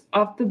course,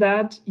 after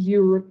that,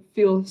 you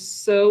feel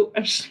so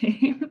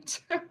ashamed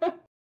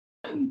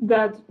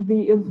that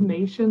the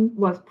information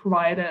was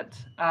provided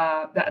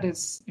that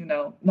is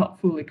not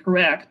fully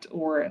correct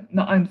or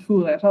not in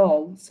full at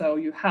all. So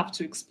you have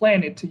to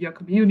explain it to your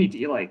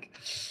community, like,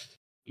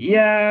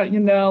 yeah,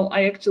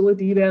 I actually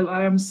did it.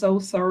 I am so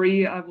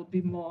sorry. I will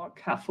be more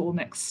careful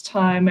next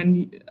time.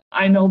 And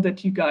I know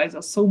that you guys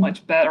are so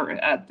much better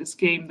at this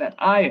game than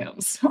I am.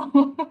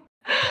 So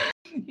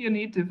you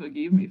need to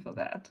forgive me for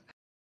that.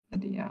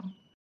 But yeah.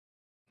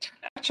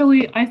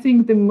 Actually, I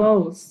think the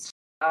most,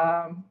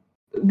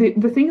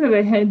 the thing that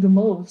I hate the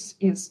most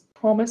is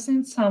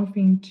promising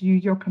something to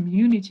your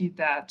community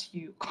that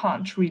you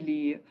can't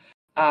really,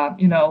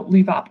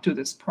 live up to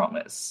this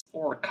promise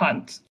or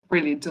can't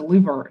really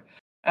deliver.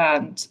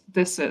 And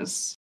this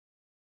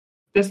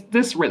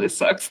really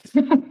sucks.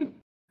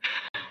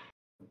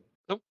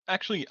 So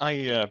actually,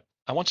 I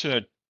want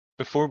to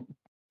before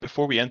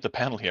we end the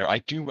panel here, I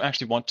do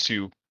actually want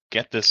to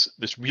get this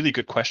really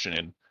good question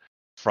in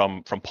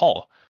from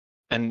Paul.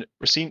 And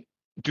Racine,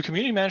 do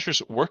community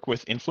managers work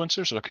with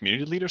influencers or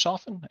community leaders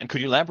often? And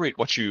could you elaborate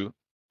what you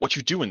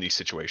do in these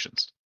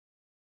situations?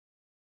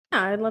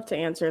 Yeah, I'd love to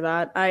answer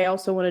that. I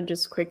also want to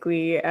just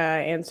quickly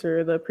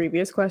answer the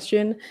previous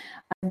question.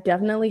 I've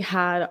definitely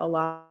had a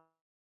lot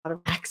of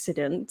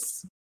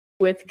accidents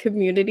with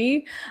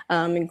community,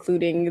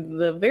 including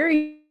the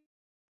very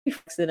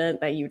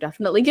accident that you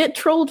definitely get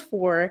trolled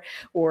for,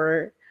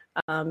 or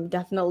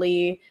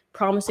definitely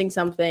promising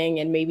something,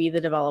 and maybe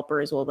the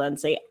developers will then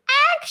say,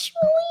 actually,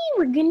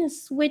 we're going to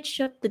switch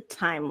up the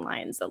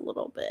timelines a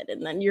little bit.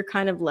 And then you're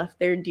kind of left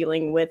there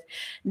dealing with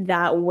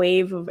that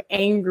wave of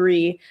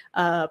angry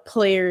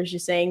players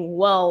just saying,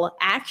 well,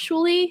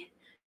 actually,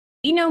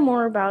 we know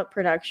more about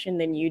production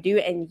than you do.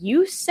 And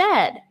you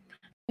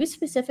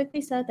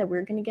specifically said that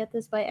we're going to get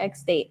this by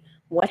X date.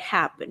 What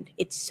happened?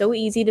 It's so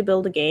easy to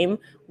build a game.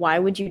 Why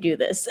would you do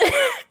this?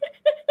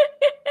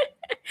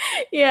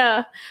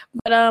 Yeah,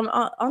 but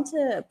on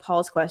to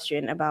Paul's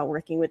question about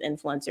working with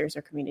influencers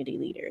or community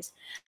leaders.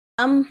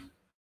 I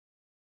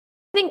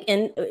think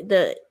in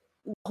the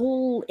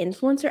whole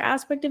influencer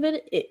aspect of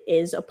it, it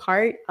is a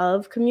part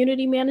of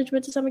community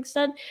management to some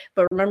extent.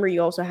 But remember,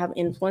 you also have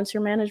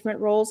influencer management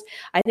roles.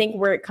 I think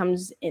where it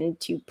comes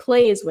into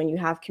play is when you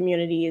have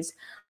communities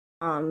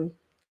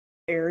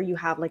where you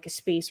have like a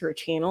space or a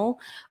channel,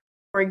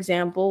 for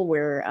example,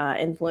 where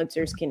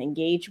influencers can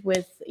engage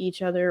with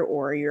each other,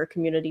 or you're a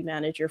community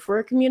manager for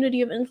a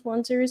community of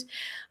influencers.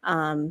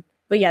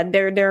 But yeah,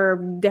 there are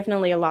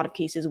definitely a lot of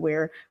cases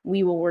where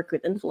we will work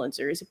with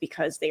influencers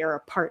because they are a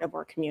part of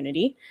our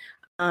community.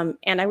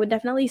 And I would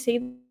definitely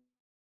say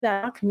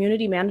that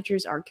community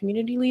managers are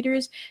community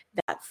leaders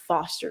that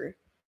foster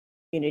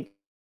community,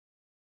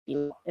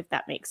 if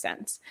that makes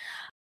sense.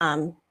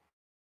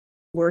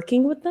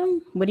 Working with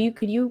them,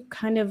 could you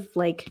kind of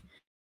like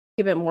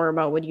a bit more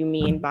about what you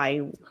mean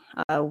by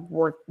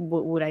what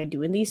would I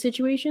do in these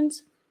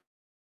situations?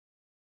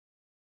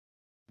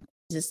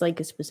 Is this like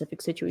a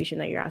specific situation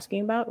that you're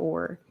asking about,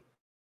 or?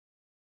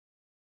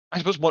 I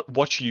suppose what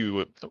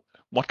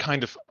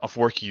kind of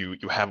work you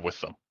have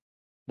with them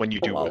when you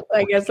do. Well,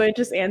 I guess I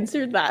just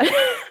answered that.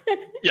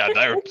 Yeah,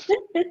 there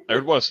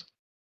it was.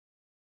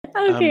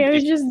 Okay, I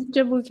was just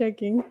double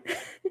checking.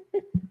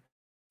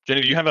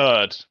 Jenny, do you have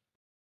a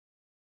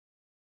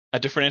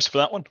different answer for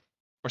that one,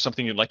 or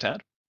something you'd like to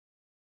add?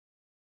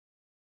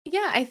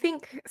 Yeah, I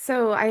think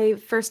so. I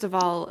first of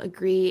all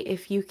agree,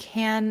 if you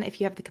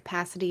have the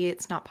capacity,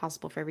 it's not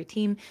possible for every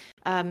team.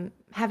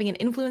 Having an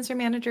influencer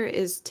manager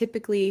is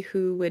typically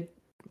who would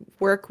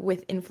work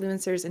with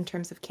influencers in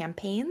terms of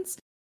campaigns,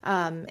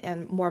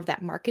 and more of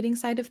that marketing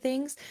side of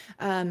things.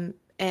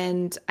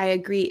 And I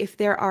agree, if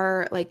there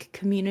are like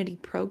community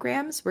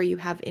programs where you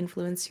have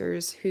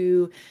influencers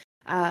who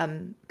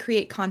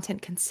create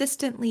content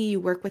consistently, you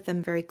work with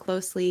them very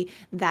closely,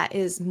 that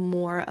is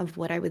more of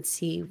what I would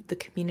see the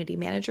community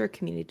manager,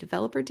 community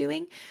developer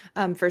doing,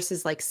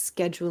 versus like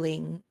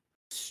scheduling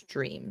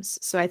streams.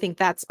 So I think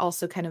that's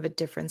also kind of a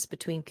difference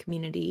between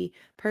community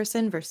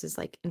person versus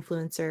like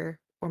influencer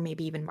or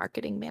maybe even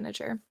marketing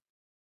manager.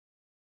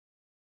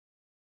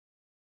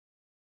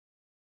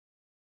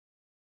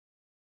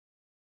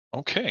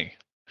 Okay,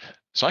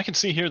 so I can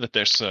see here that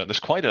there's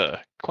quite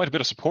a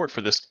bit of support for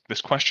this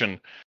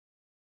question.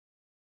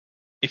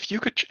 If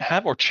you could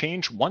have or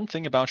change one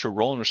thing about your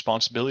role and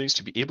responsibilities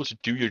to be able to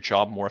do your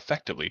job more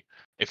effectively,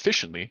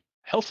 efficiently,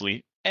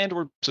 healthily, and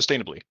or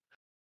sustainably,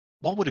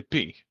 what would it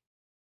be?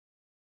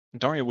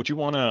 Daria, would you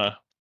want to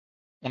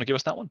give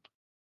us that one?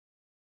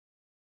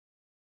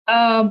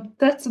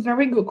 That's a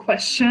very good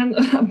question,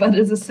 but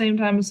at the same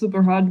time, a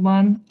super hard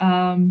one.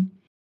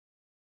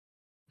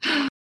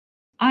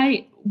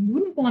 I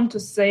wouldn't want to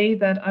say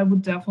that I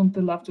would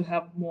definitely love to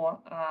have more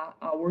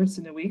hours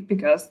in a week,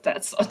 because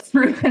that's not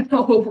true, and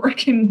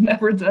overworking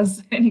never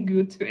does any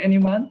good to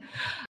anyone.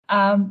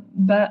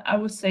 But I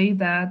would say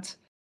that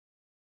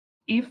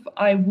if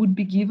I would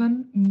be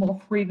given more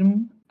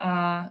freedom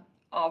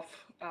of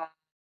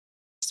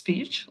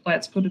speech,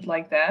 let's put it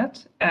like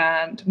that,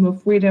 and more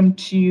freedom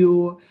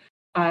to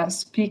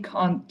speak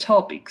on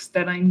topics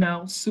that I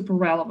know super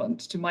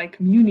relevant to my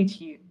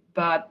community,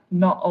 but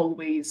not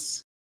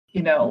always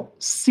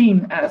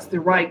seen as the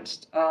right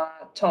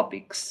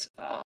topics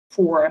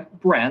for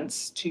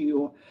brands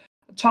to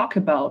talk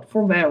about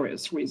for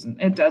various reasons.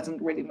 It doesn't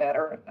really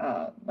matter,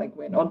 like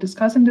we're not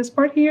discussing this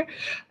part here,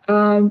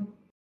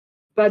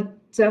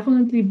 but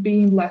definitely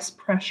being less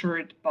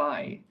pressured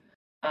by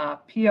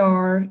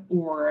PR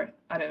or,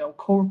 I don't know,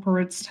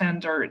 corporate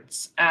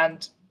standards,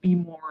 and be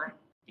more,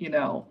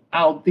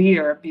 out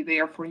there, be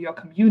there for your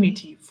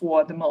community,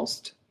 for the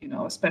most,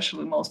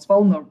 especially most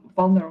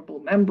vulnerable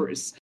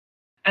members.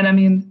 And I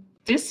mean,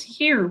 this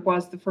year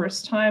was the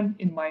first time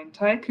in my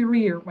entire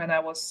career when I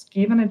was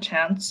given a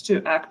chance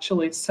to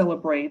actually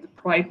celebrate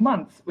Pride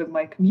Month with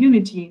my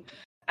community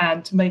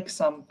and make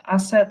some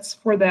assets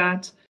for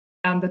that.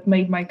 And that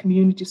made my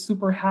community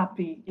super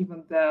happy,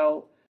 even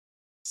though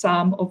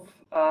some of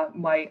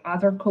my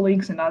other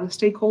colleagues and other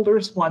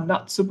stakeholders were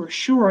not super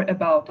sure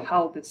about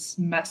how this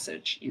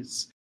message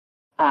is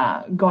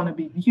gonna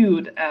be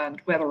viewed and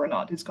whether or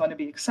not it's gonna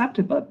be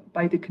accepted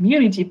by the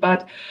community.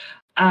 But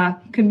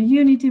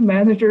community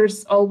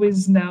managers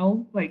always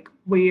know like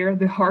where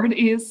the heart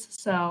is.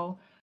 So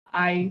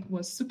I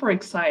was super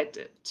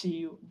excited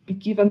to be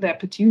given the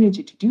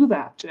opportunity to do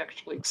that, to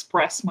actually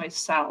express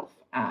myself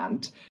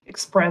and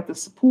express the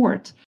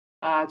support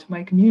to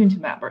my community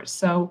members.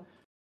 So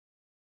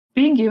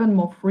being given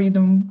more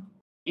freedom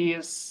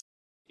is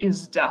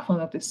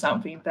definitely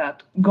something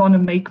that gonna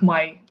make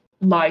my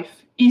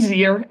life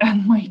easier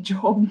and my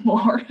job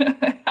more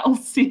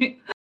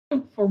healthy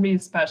for me,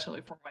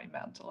 especially for my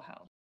mental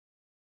health.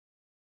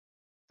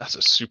 That's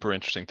a super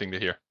interesting thing to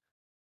hear.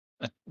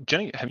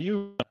 Jenny, do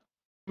you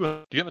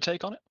have a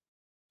take on it?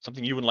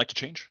 Something you would like to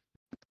change?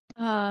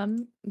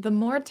 The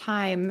more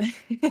time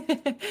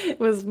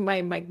was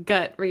my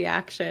gut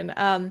reaction.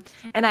 And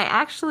I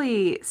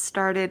actually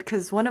started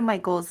because one of my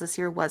goals this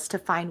year was to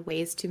find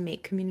ways to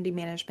make community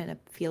management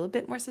feel a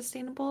bit more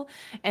sustainable.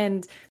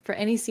 And for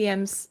any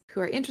CMs who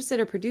are interested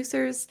or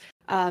producers,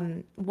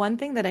 one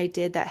thing that I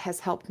did that has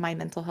helped my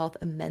mental health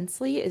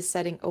immensely is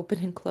setting open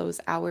and close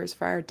hours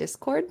for our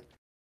Discord.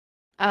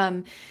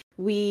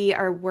 We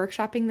are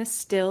workshopping this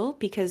still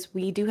because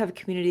we do have a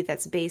community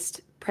that's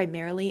based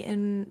primarily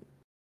in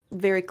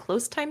very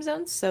close time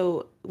zones.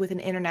 So with an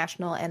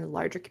international and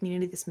larger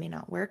community, this may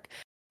not work.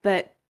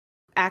 But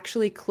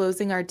actually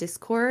closing our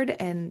Discord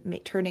and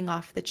turning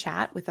off the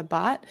chat with a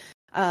bot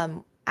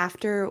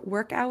after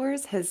work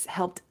hours has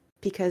helped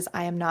because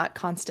I am not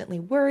constantly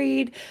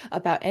worried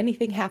about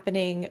anything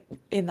happening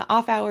in the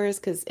off hours,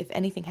 because if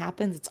anything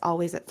happens, it's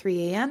always at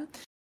 3 a.m.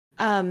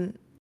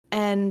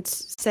 And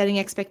setting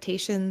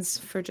expectations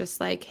for just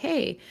like,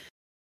 hey,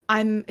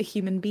 I'm a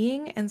human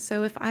being, and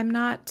so if I'm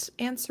not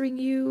answering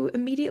you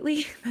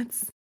immediately,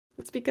 that's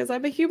because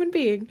I'm a human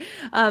being.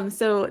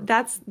 So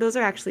those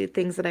are actually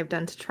things that I've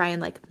done to try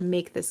and like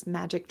make this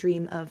magic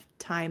dream of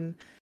time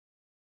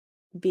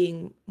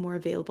being more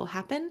available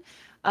happen.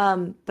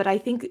 But I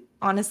think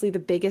honestly, the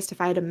biggest,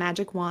 if I had a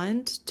magic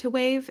wand to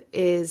wave,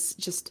 is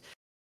just,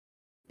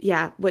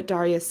 what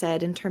Daria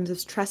said in terms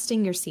of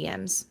trusting your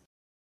CMs,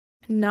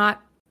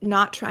 not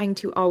trying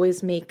to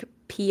always make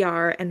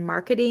PR and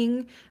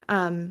marketing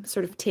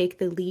sort of take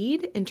the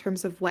lead in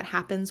terms of what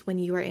happens when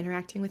you are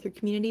interacting with your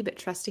community, but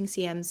trusting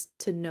CMs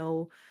to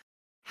know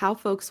how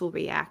folks will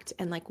react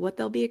and like what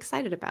they'll be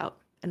excited about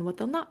and what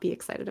they'll not be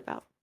excited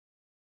about.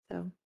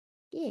 So,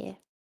 yeah.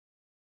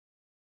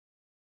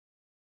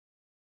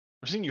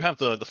 Rosine, you have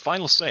the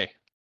final say.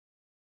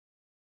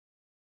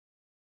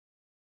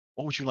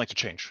 What would you like to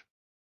change?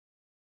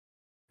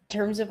 In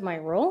terms of my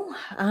role,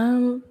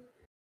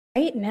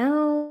 right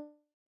now,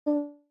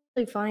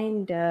 I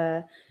find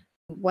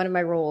one of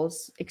my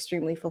roles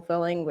extremely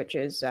fulfilling, which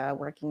is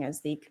working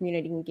as the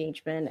community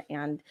engagement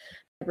and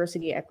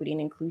diversity, equity,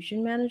 and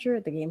inclusion manager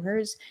at the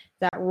Gamehers.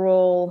 That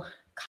role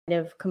kind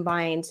of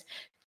combines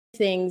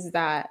things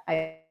that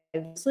I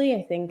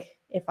think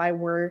if I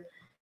were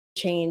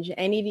to change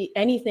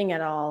anything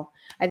at all,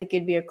 I think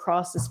it'd be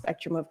across the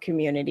spectrum of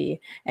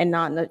community and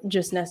not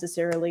just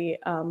necessarily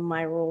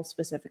my role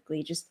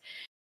specifically, just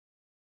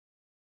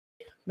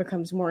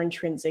becomes more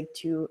intrinsic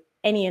to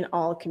any and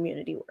all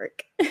community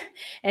work.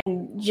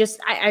 And just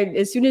I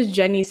as soon as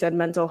Jenny said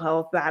mental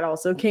health, that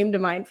also came to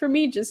mind for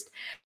me, just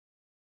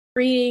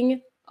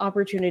creating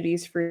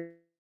opportunities for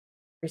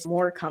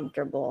more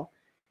comfortable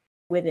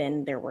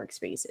within their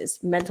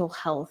workspaces. Mental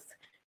health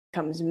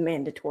becomes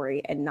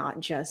mandatory and not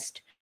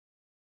just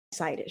a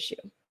side issue.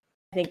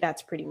 I think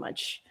that's pretty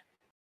much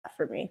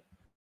for me.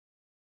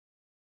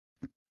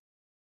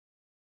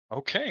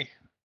 Okay.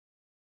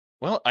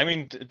 Well, I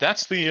mean,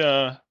 that's the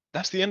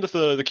end of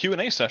the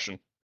Q&A session.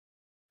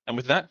 And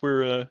with that,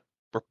 the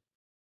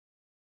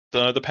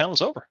panel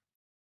is over.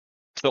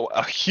 So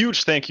a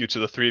huge thank you to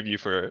the three of you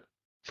for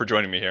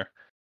joining me here.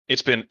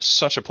 It's been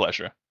such a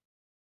pleasure.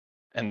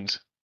 And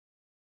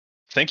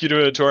thank you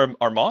to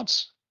our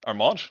mods, our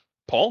mod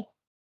Paul,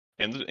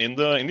 in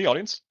the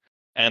audience,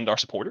 and our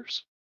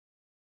supporters.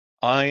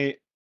 I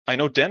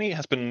know Danny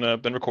has been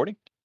recording,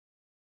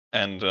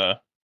 and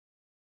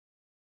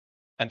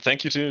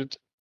thank you to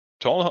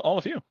all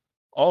of you,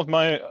 all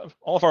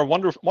of our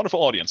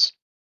wonderful audience.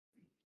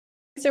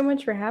 Thanks so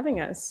much for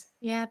having us.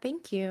 Yeah,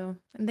 thank you.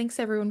 And thanks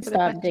everyone for the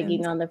Stop questions.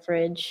 digging on the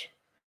fridge.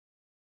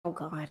 Oh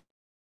God.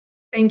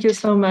 Thank you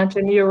so much,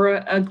 and you're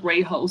a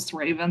great host,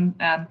 Raven.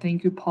 And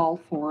thank you,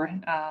 Paul, for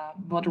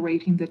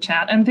moderating the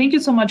chat. And thank you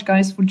so much,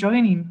 guys, for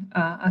joining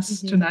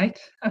us tonight.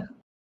 For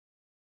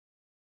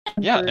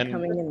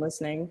coming and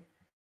listening.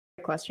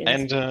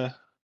 Questions.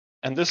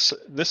 And this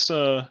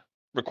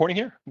recording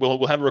here,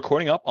 we'll have a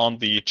recording up on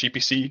the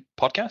GPC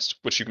podcast,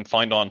 which you can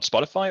find on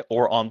Spotify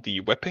or on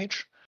the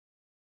webpage.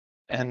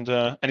 And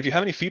if you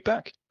have any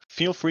feedback,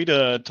 feel free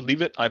to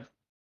leave it. I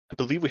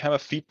believe we have a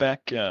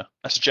feedback, a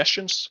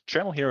suggestions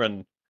channel here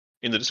in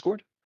the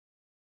Discord.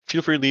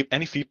 Feel free to leave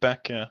any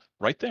feedback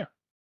right there.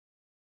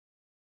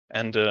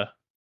 And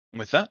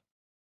with that,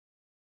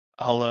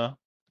 I'll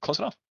close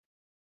it off.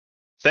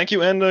 Thank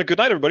you, and good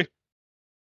night, everybody.